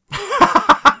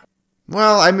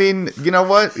 Well, I mean, you know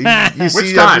what? You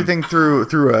see everything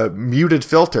through a muted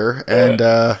filter, and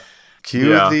cue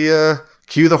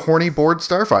the horny bored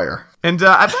Starfire. And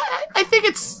I think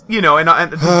it's, and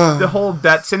the whole,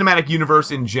 that cinematic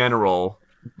universe in general,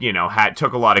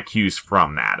 took a lot of cues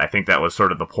from that. I think that was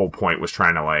sort of the whole point, was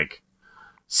trying to, like,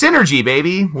 synergy,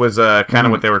 baby, was kind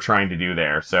of what they were trying to do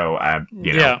there. So,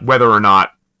 whether or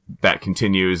not that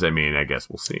continues, I mean, I guess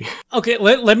we'll see. Okay,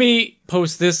 let me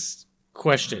post this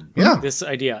question. Yeah. This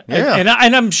idea. Yeah.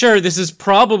 And I'm sure this is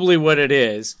probably what it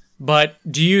is. But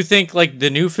do you think, like,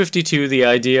 the New 52, the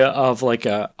idea of, like,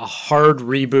 a hard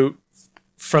reboot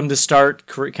from the start,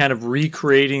 kind of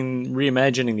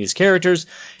reimagining these characters,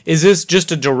 is this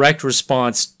just a direct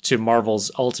response to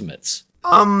Marvel's Ultimates?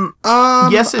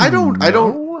 Yes and I don't.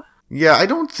 no. Yeah, I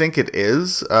don't think it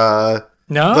is. No,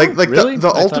 like really?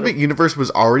 the Ultimate Universe was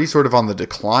already sort of on the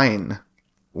decline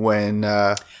when.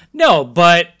 No,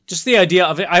 but just the idea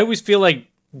of it. I always feel like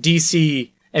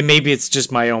DC, and maybe it's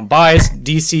just my own bias,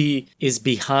 DC is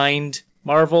behind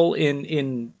Marvel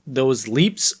in those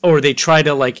leaps, or they try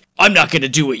to like, I'm not going to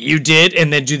do what you did,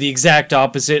 and then do the exact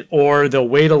opposite, or they'll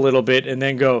wait a little bit and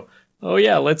then go, oh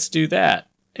yeah, let's do that.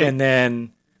 And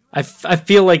then I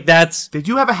feel like they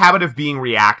do have a habit of being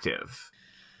reactive.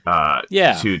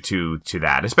 To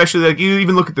that, especially like you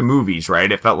even look at the movies,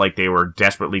 right? It felt like they were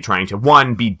desperately trying to,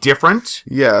 one, be different,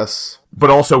 yes, but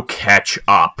also catch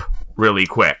up really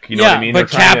quick. You know what I mean?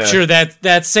 But capture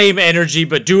that same energy,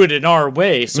 but do it in our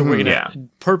way. So we're gonna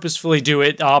purposefully do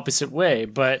it the opposite way.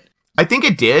 But I think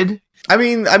it did. I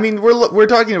mean, we're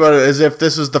talking about it as if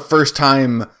this was the first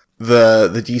time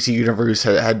the DC universe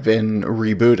had been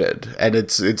rebooted, and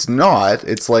it's not.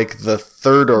 It's like the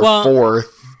third or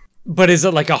fourth. But is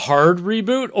it like a hard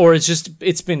reboot, or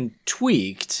it's been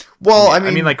tweaked? Well, I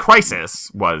mean, like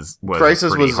Crisis was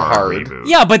Crisis was hard. Reboot.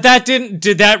 Yeah, but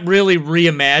did that really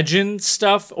reimagine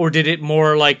stuff, or did it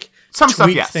more like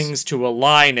tweak things to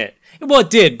align it? Well, it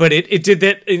did, but it did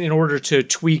that in order to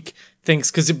tweak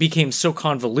things because it became so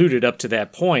convoluted up to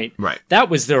that point. Right. That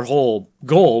was their whole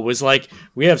goal, was like,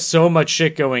 we have so much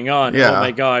shit going on. Yeah. Oh my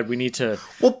God, we need to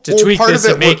tweak this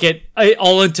and make it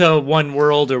all into one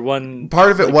world or one.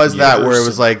 Part of it was that where it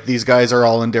was like, these guys are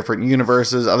all in different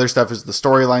universes. Other stuff is the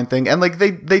storyline thing. And like they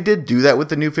did do that with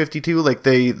the New 52. Like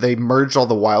they merged all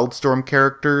the Wildstorm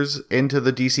characters into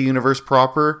the DC universe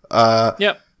proper.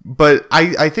 Yep. But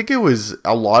I think it was,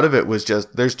 a lot of it was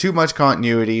just, there's too much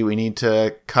continuity. We need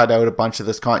to cut out a bunch of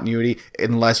this continuity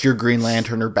unless you're Green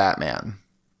Lantern or Batman.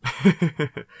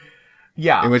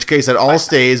 Yeah. In which case it all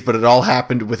stays, but it all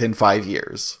happened within 5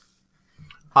 years.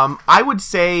 I would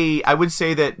say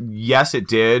that yes, it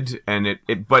did, and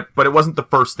but it wasn't the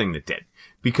first thing that did.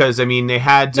 Because, I mean, they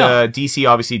had, DC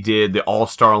obviously did the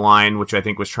All-Star line, which I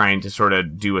think was trying to sort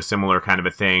of do a similar kind of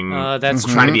a thing. That's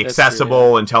trying to be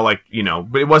accessible until, like, you know,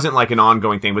 but it wasn't like an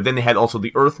ongoing thing. But then they had also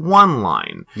the Earth One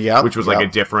line, which was like a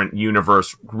different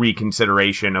universe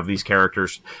reconsideration of these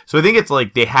characters. So I think it's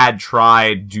like they had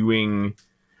tried doing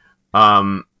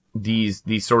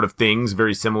these sort of things,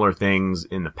 very similar things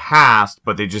in the past,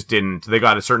 but they just didn't. They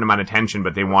got a certain amount of attention,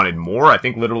 but they wanted more. I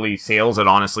think literally sales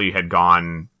had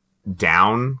gone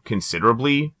down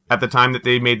considerably at the time that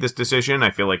they made this decision.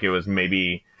 I feel like it was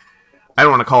maybe, I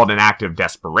don't want to call it an act of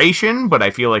desperation, but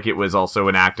I feel like it was also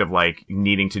an act of like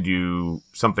needing to do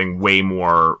something way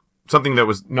more, something that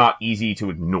was not easy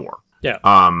to ignore. Yeah.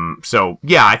 So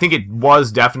yeah, I think it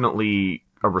was definitely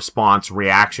a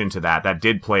reaction to that. That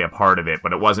did play a part of it,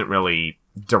 but it wasn't really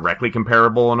directly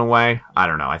comparable in a way. I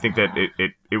don't know. I think that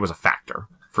it was a factor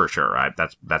for sure.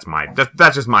 That's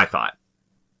just my thought.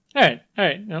 All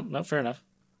right. No, fair enough.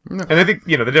 And I think,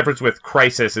 you know, the difference with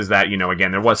Crisis is that, you know,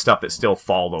 again, there was stuff that still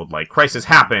followed. Like, Crisis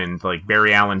happened, like,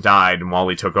 Barry Allen died and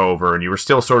Wally took over, and you were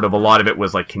still sort of, a lot of it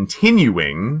was, like,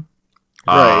 continuing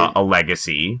a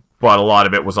legacy, but a lot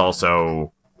of it was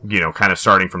also, you know, kind of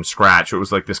starting from scratch. It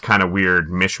was, like, this kind of weird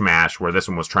mishmash where this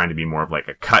one was trying to be more of, like,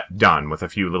 a cut done with a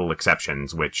few little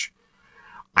exceptions, which,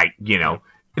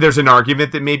 there's an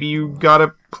argument that maybe you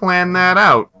gotta plan that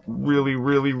out really,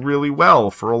 really, really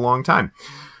well for a long time.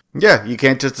 Yeah, you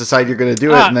can't just decide you're going to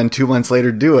do it and then 2 months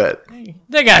later do it.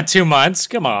 They got 2 months.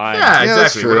 Come on. Yeah, exactly.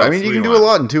 That's true. I mean, you can do a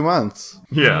lot in 2 months.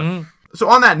 Yeah. Mm-hmm. So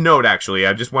on that note, actually,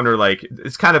 I just wonder, like,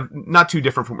 it's kind of not too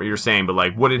different from what you're saying, but,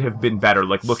 like, would it have been better,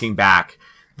 like, looking back,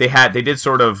 they did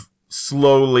sort of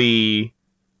slowly,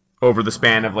 over the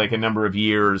span of, like, a number of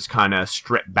years, kind of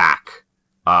strip back,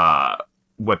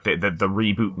 what the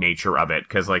reboot nature of it,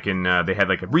 because like they had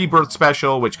like a Rebirth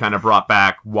special which kind of brought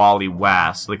back Wally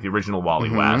West, like the original Wally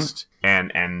West,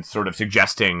 and sort of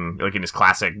suggesting, like, in his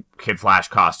classic Kid Flash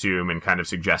costume, and kind of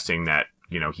suggesting that,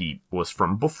 you know, he was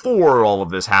from before all of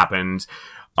this happened.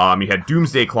 You had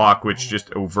Doomsday Clock, which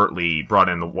just overtly brought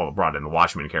in the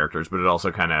Watchmen characters, but it also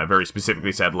kind of very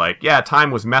specifically said, like, yeah, time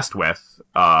was messed with,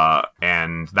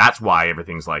 and that's why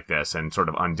everything's like this, and sort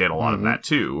of undid a lot of that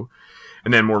too.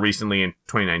 And then more recently in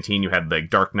 2019, you had like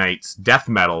Dark Knight's Death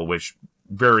Metal, which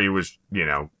was, you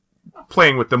know,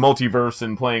 playing with the multiverse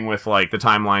and playing with like the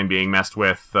timeline being messed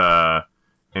with,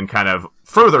 and kind of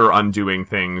further undoing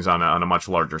things on a much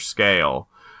larger scale.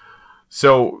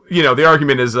 So, you know, the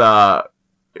argument is,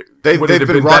 they've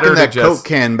been rocking that Coke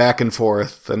can back and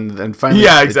forth, and finally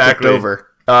it tipped over.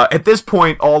 At this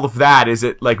point, all of that, is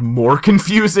it like more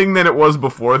confusing than it was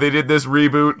before they did this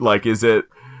reboot? Like,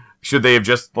 should they have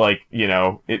just, like, you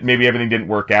know, maybe everything didn't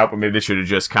work out, but maybe they should have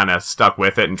just kind of stuck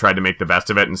with it and tried to make the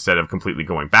best of it instead of completely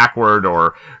going backward?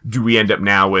 Or do we end up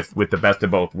now with the best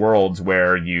of both worlds,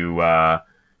 where you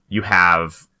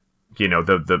have you know,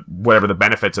 the whatever the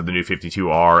benefits of the New 52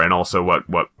 are, and also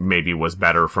what maybe was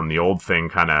better from the old thing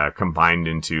kind of combined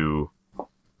into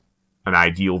an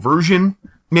ideal version,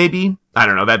 maybe. I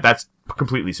don't know. That's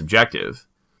completely subjective.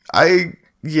 I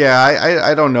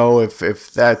don't know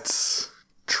if that's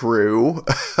true.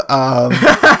 I'm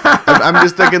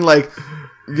just thinking, like,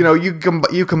 you know, you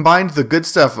combined the good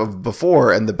stuff of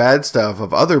before and the bad stuff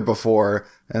of other before,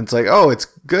 and it's like, oh, it's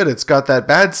good. It's got that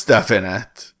bad stuff in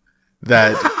it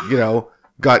that, you know,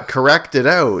 got corrected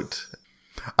out.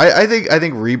 I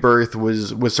think Rebirth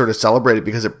was sort of celebrated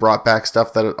because it brought back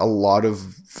stuff that a lot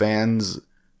of fans,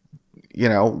 you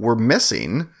know, were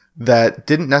missing that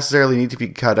didn't necessarily need to be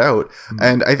cut out. Mm-hmm.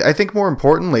 And I think more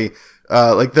importantly,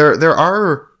 like there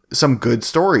are some good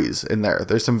stories in there.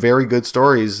 There's some very good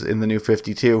stories in the New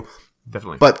 52.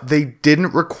 Definitely. But they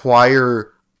didn't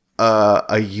require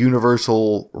a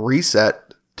universal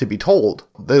reset to be told.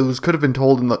 Those could have been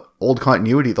told in the old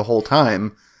continuity the whole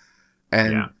time,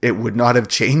 and it would not have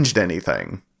changed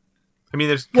anything. I mean,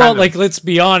 there's like, let's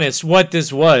be honest. What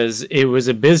this was, it was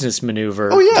a business maneuver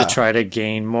to try to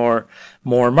gain more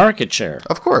market share.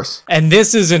 Of course. And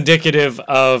this is indicative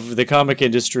of the comic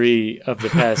industry of the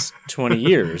past 20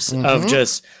 years of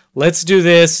just, let's do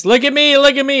this. Look at me.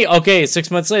 Look at me. Okay. 6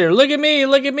 months later, look at me.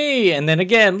 Look at me. And then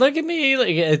again, look at me.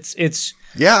 Like, it's.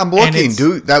 Yeah, I'm looking,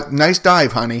 dude. That nice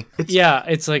dive, honey.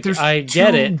 It's like, I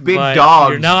get it, big but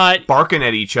dogs you're not barking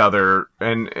at each other,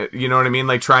 and you know what I mean,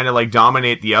 like trying to like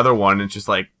dominate the other one. It's just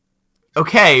like,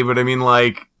 okay, but I mean,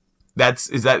 like,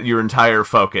 is that your entire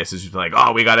focus? Is just like,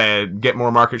 oh, we gotta get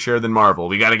more market share than Marvel.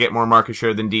 We gotta get more market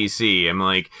share than DC. I'm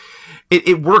like,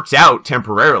 it worked out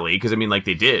temporarily because I mean, like,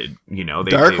 they did, you know.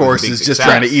 Dark Horse is just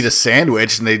trying to eat a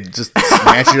sandwich, and they just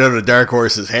snatch it out of Dark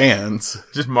Horse's hands.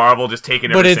 Just Marvel just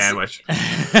taking every sandwich.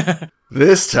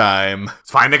 This time,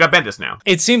 it's fine. They got Bendis now.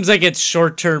 It seems like it's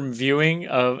short-term viewing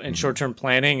and short-term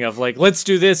planning of like, let's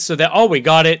do this so that we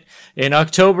got it in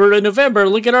October to November.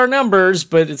 Look at our numbers,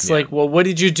 but it's like, well, what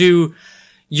did you do?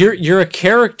 You're a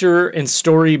character and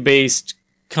story-based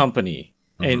company,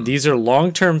 and these are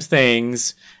long-term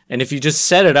things. And if you just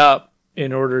set it up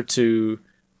in order to,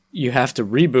 you have to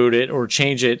reboot it or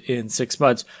change it in 6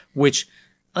 months, which,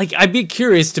 like, I'd be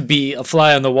curious to be a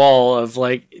fly on the wall of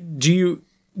like, do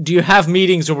you have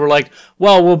meetings where we're like,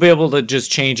 well, we'll be able to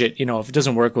just change it. You know, if it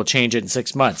doesn't work, we'll change it in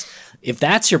 6 months. If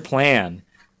that's your plan,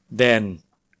 then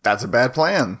that's a bad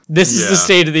plan. This is the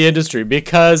state of the industry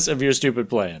because of your stupid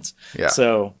plans. Yeah.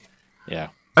 So,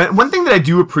 yeah. One thing that I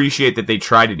do appreciate that they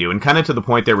try to do, and kind of to the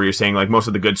point there where you're saying, like, most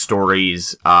of the good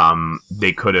stories,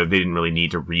 they didn't really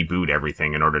need to reboot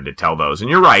everything in order to tell those. And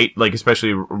you're right, like,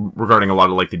 especially regarding a lot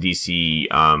of, like, the DC,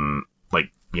 like,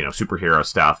 you know, superhero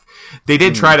stuff. They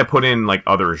did try to put in, like,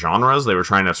 other genres. They were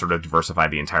trying to sort of diversify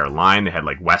the entire line. They had,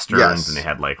 like, westerns, and they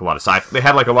had, like, a lot of sci-fi. They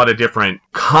had, like, a lot of different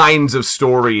kinds of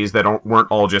stories that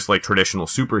weren't all just, like, traditional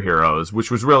superheroes,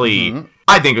 which was really,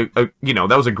 I think, you know,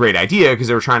 that was a great idea because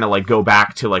they were trying to, like, go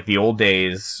back to, like, the old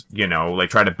days, you know, like,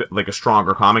 try to, like, a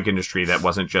stronger comic industry that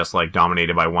wasn't just, like,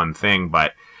 dominated by one thing.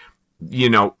 But, you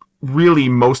know, really,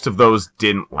 most of those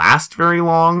didn't last very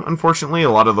long, unfortunately.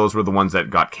 A lot of those were the ones that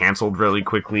got canceled really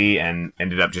quickly and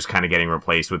ended up just kind of getting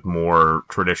replaced with more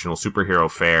traditional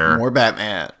superhero fare. More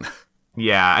Batman.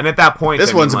 Yeah, and at that point...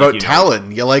 This one's about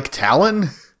Talon. You like Talon?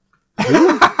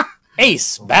 Who?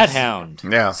 Ace, Bat-Hound.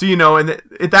 Yeah. So, you know, and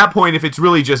at that point, if it's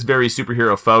really just very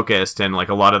superhero focused and, like,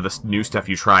 a lot of the new stuff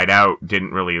you tried out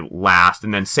didn't really last,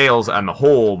 and then sales on the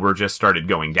whole were just started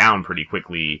going down pretty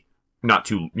quickly, not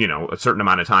too, you know, a certain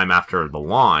amount of time after the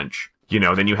launch, you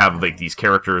know, then you have, like, these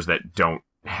characters that don't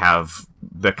have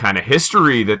the kind of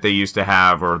history that they used to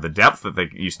have or the depth that they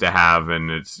used to have,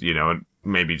 and it's, you know,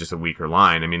 maybe just a weaker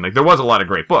line. I mean, like, there was a lot of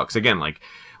great books. Again, like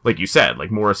you said, like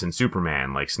Morrison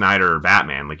Superman, like Snyder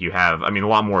Batman, like you have, I mean, a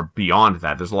lot more beyond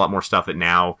that. There's a lot more stuff that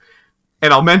now,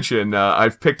 and I'll mention,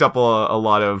 I've picked up a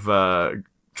lot of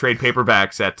trade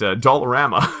paperbacks at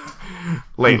Dollarama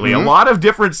lately. A lot of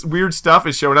different weird stuff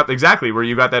is showing up exactly where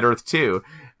you got that Earth 2.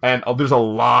 And there's a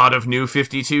lot of New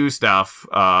 52 stuff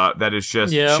that is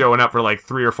just showing up for like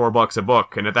 $3 or $4 a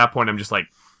book. And at that point, I'm just like,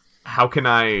 how can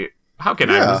I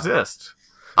resist?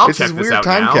 It's check this out now. It's a weird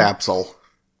time capsule.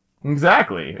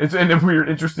 Exactly. It's a weird,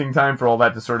 interesting time for all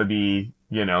that to sort of be,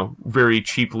 you know, very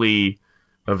cheaply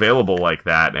available like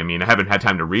that. I mean, I haven't had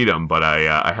time to read them, but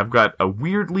I have got a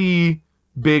weirdly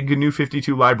big New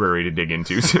 52 library to dig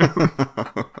into soon.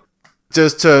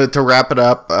 Just to wrap it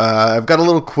up, I've got a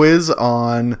little quiz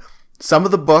on some of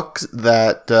the books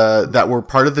that were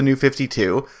part of the New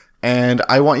 52, and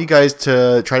I want you guys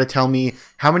to try to tell me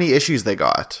how many issues they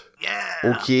got. Yeah.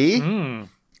 Okay.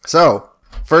 So,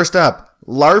 first up,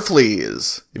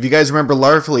 Larfleeze. If you guys remember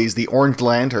Larfleeze, the Orange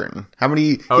Lantern.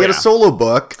 He had a solo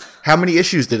book. How many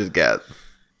issues did it get?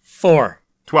 4.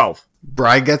 12.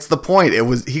 Bri gets the point.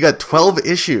 He got 12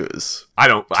 issues.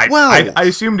 I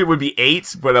assumed it would be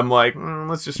 8, but I'm like,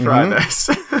 let's just try this.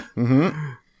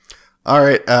 All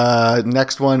right,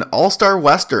 next one, All-Star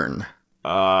Western.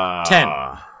 10.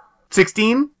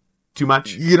 16? Too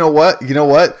much? You know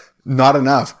what? Not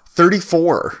enough.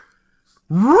 34.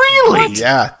 Really? What?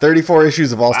 Yeah, 34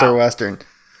 issues of All-Star Western.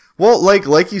 Well,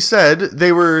 like you said,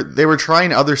 they were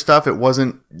trying other stuff. It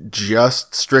wasn't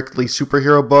just strictly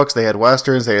superhero books. They had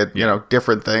westerns. They had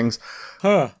different things.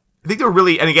 Huh. I think they were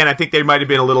really, and again, I think they might have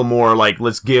been a little more like,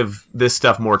 let's give this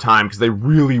stuff more time because they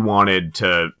really wanted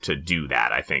to do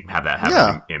that. I think have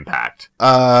an impact.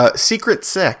 Secret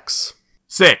Six.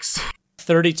 6.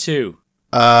 32.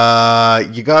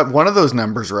 You got one of those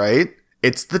numbers right.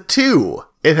 It's the 2.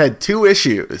 It had 2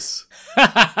 issues.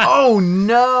 Oh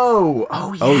no!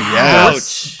 Oh yeah!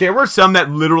 There were some that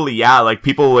literally, like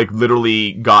people like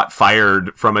literally got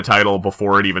fired from a title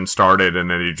before it even started,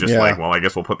 and then they just like, well, I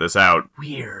guess we'll put this out.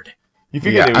 Weird. You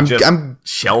figure they would just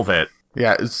shelve it?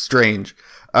 Yeah, it's strange.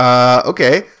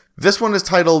 Okay, this one is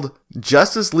titled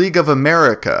Justice League of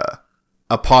America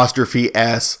 'S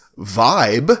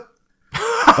Vibe.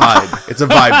 Vibe. It's a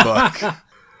Vibe book.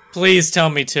 Please tell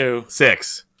me 2.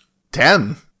 6.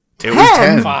 10. It was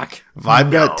 10. Fuck.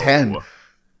 Vibe got 10.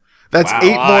 That's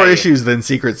 8 more issues than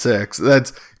Secret Six.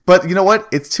 But you know what?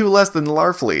 It's 2 less than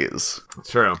Larfleeze.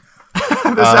 True.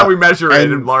 This is how we measure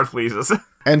it in Larfleeze.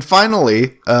 And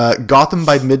finally, Gotham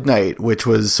by Midnight, which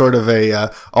was sort of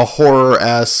a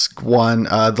horror-esque one.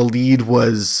 The lead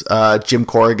was Jim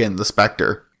Corrigan, the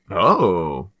Spectre.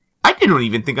 Oh. I didn't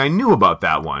even think I knew about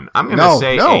that one. I'm going to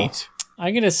say 8.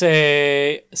 I'm going to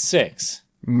say 6.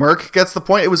 Merc gets the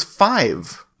point. It was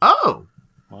 5. Oh.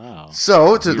 Wow.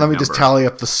 So, let me just tally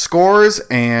up the scores,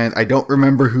 and I don't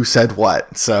remember who said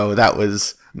what, so that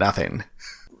was nothing.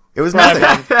 It was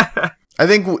nothing. I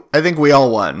think we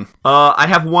all won. I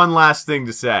have one last thing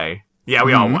to say. Yeah,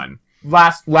 we all won.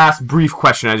 Last brief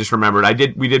question I just remembered.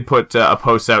 We did put a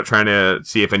post out trying to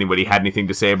see if anybody had anything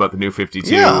to say about the New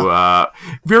 52. Yeah.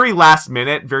 Very last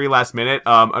minute.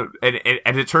 And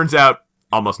it turns out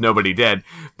almost nobody did.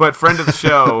 But friend of the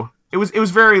show, it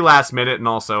was very last minute and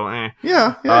also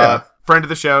Yeah. Friend of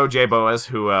the show, Jay Boas,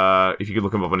 who if you could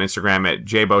look him up on Instagram at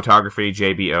JBotography,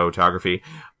 JBOtography,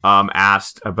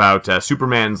 asked about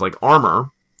Superman's like armor.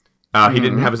 He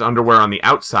didn't have his underwear on the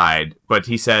outside, but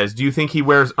he says, do you think he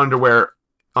wears underwear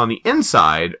on the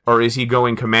inside, or is he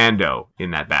going commando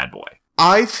in that bad boy?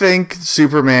 I think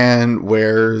Superman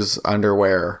wears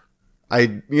underwear.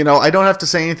 I don't have to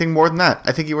say anything more than that.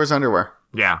 I think he wears underwear.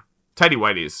 Yeah. Tidy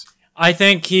whities. I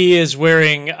think he is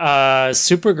wearing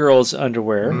Supergirl's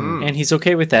underwear, and he's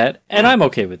okay with that, and I'm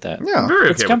okay with that. Yeah.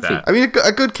 Very it's okay comfy. with that. I mean,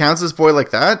 a good Kansas boy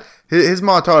like that, his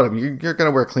mom taught him, you're going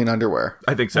to wear clean underwear.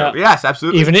 I think so. Yes,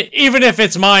 absolutely. Even if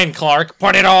it's mine, Clark,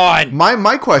 put it on.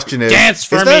 My question is, dance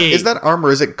for me. Is that armor,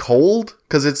 is it cold?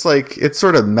 Because it's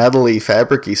sort of metally,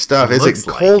 fabricy stuff. Is it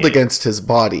cold against his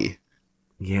body?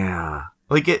 Yeah.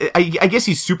 Like, I guess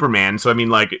he's Superman, so I mean,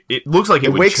 like, it looks like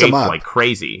it would wakes chafe him up like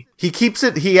crazy. He keeps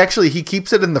it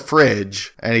in the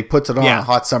fridge, and he puts it on a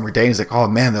hot summer day, and he's like, oh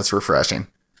man, that's refreshing.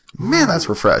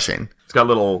 It's got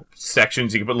little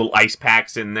sections, you can put little ice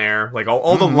packs in there. Like,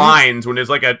 all the lines, when there's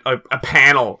like a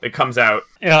panel, it comes out.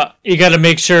 Yeah, you gotta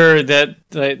make sure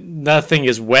that nothing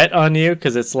is wet on you,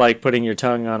 because it's like putting your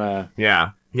tongue on a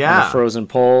frozen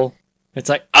pole. It's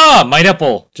like, my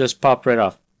nipple just popped right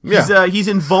off. Yeah. He's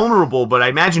invulnerable, but I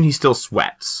imagine he still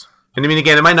sweats. And I mean,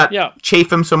 again, it might not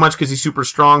chafe him so much because he's super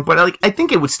strong, but I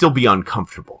think it would still be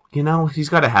uncomfortable. You know, he's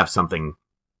got to have something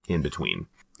in between.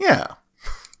 Yeah.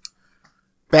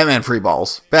 Batman free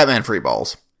balls.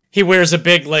 He wears a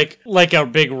big like a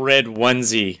big red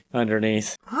onesie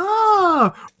underneath.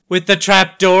 With the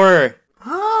trap door.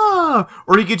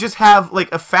 Or he could just have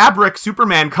like a fabric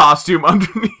Superman costume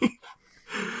underneath.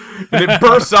 And it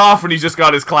bursts off when he's just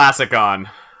got his classic on.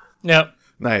 Yep.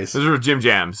 Nice. Those are Jim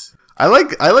Jams. I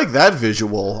like that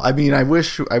visual. I mean, I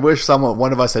wish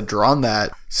one of us had drawn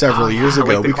that several years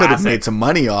ago. Like we could have made some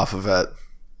money off of it.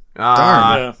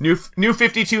 Darn. Yeah. New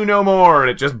 52 no more, and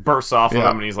it just bursts off of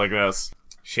him, and he's like this.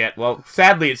 Shit. Well,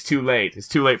 sadly, it's too late. It's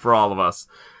too late for all of us.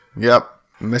 Yep.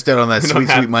 We missed out on that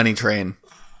sweet money train.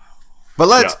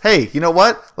 But hey, you know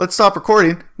what? Let's stop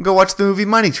recording and go watch the movie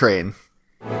Money Train.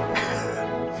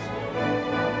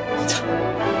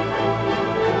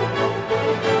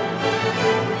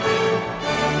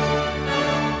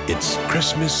 It's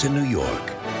Christmas in New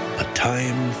York, a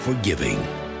time for giving.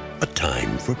 A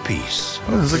Time for Peace.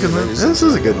 Oh, this is a good movie. This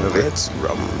is a good movie.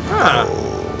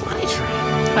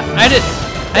 I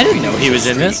didn't know he was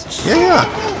in this. Yeah.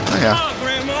 Oh, yeah.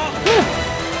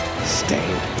 Stay.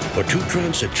 For two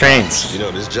transit Trains. You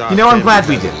know, this job. You know, I'm glad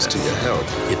we did this. To your health.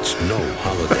 It's no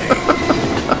holiday.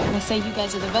 They say you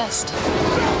guys are the best.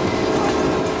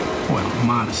 Well,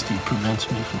 modesty prevents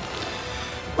me from...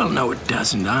 Well, no, it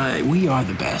doesn't. We are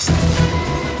the best.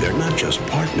 They're not just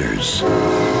partners.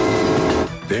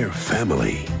 They're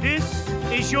family. This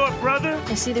is your brother?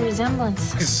 I see the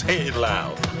resemblance. Say it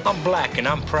loud. I'm black and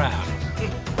I'm proud.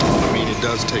 I mean, it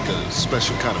does take a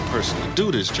special kind of person to do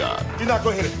this job. You're not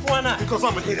gonna hit him. Why not? Because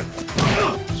I'm gonna hit him.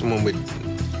 Someone with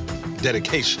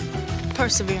dedication.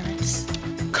 Perseverance.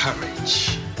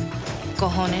 Courage.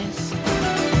 Cojones.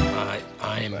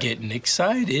 I am getting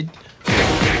excited.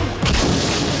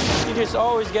 You just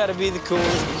always gotta be the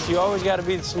coolest. You always gotta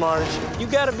be the smartest. You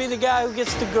gotta be the guy who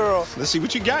gets the girl. Let's see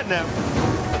what you got now.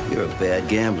 You're a bad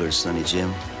gambler, Sonny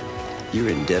Jim. You're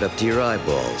in debt up to your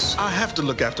eyeballs. I have to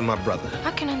look after my brother.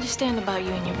 I can understand about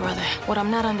you and your brother. What I'm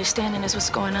not understanding is what's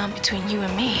going on between you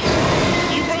and me.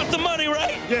 You brought the money,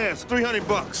 right? Yes,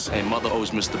 $300. Hey, Mother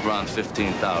owes Mr. Brown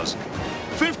 $15,000.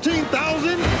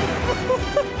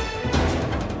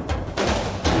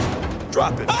 $15,000?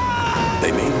 Drop it.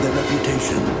 They made their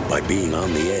reputation by being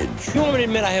on the edge. You want me to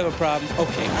admit I have a problem?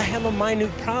 Okay, I have a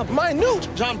minute problem. Minute?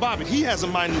 John Bobbitt, he has a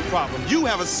minute problem. You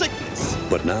have a sickness.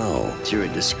 But now... You're a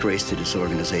disgrace to this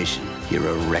organization. You're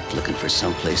a wreck looking for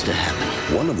someplace to happen.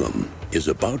 one of them is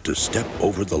about to step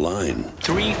over the line.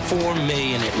 3-4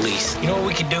 million at least. You know what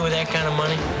we could do with that kind of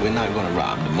money? We're not gonna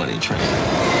rob the money train.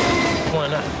 Why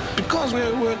not? Because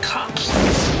we're cops.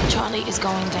 Charlie is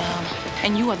going down,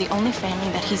 and you are the only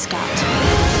family that he's got.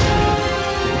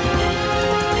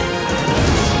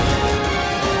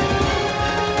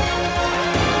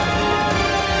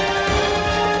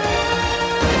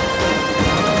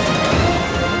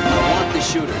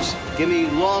 Shooters. Give me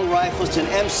long rifles and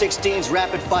M16s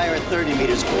rapid fire at 30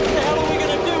 meters. What the hell are we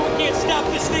gonna do? We can't stop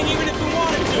this thing even if we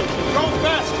wanted to. Go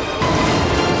faster.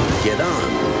 Get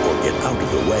on or get out of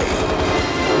the way.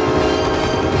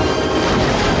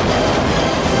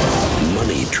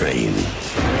 Money Train.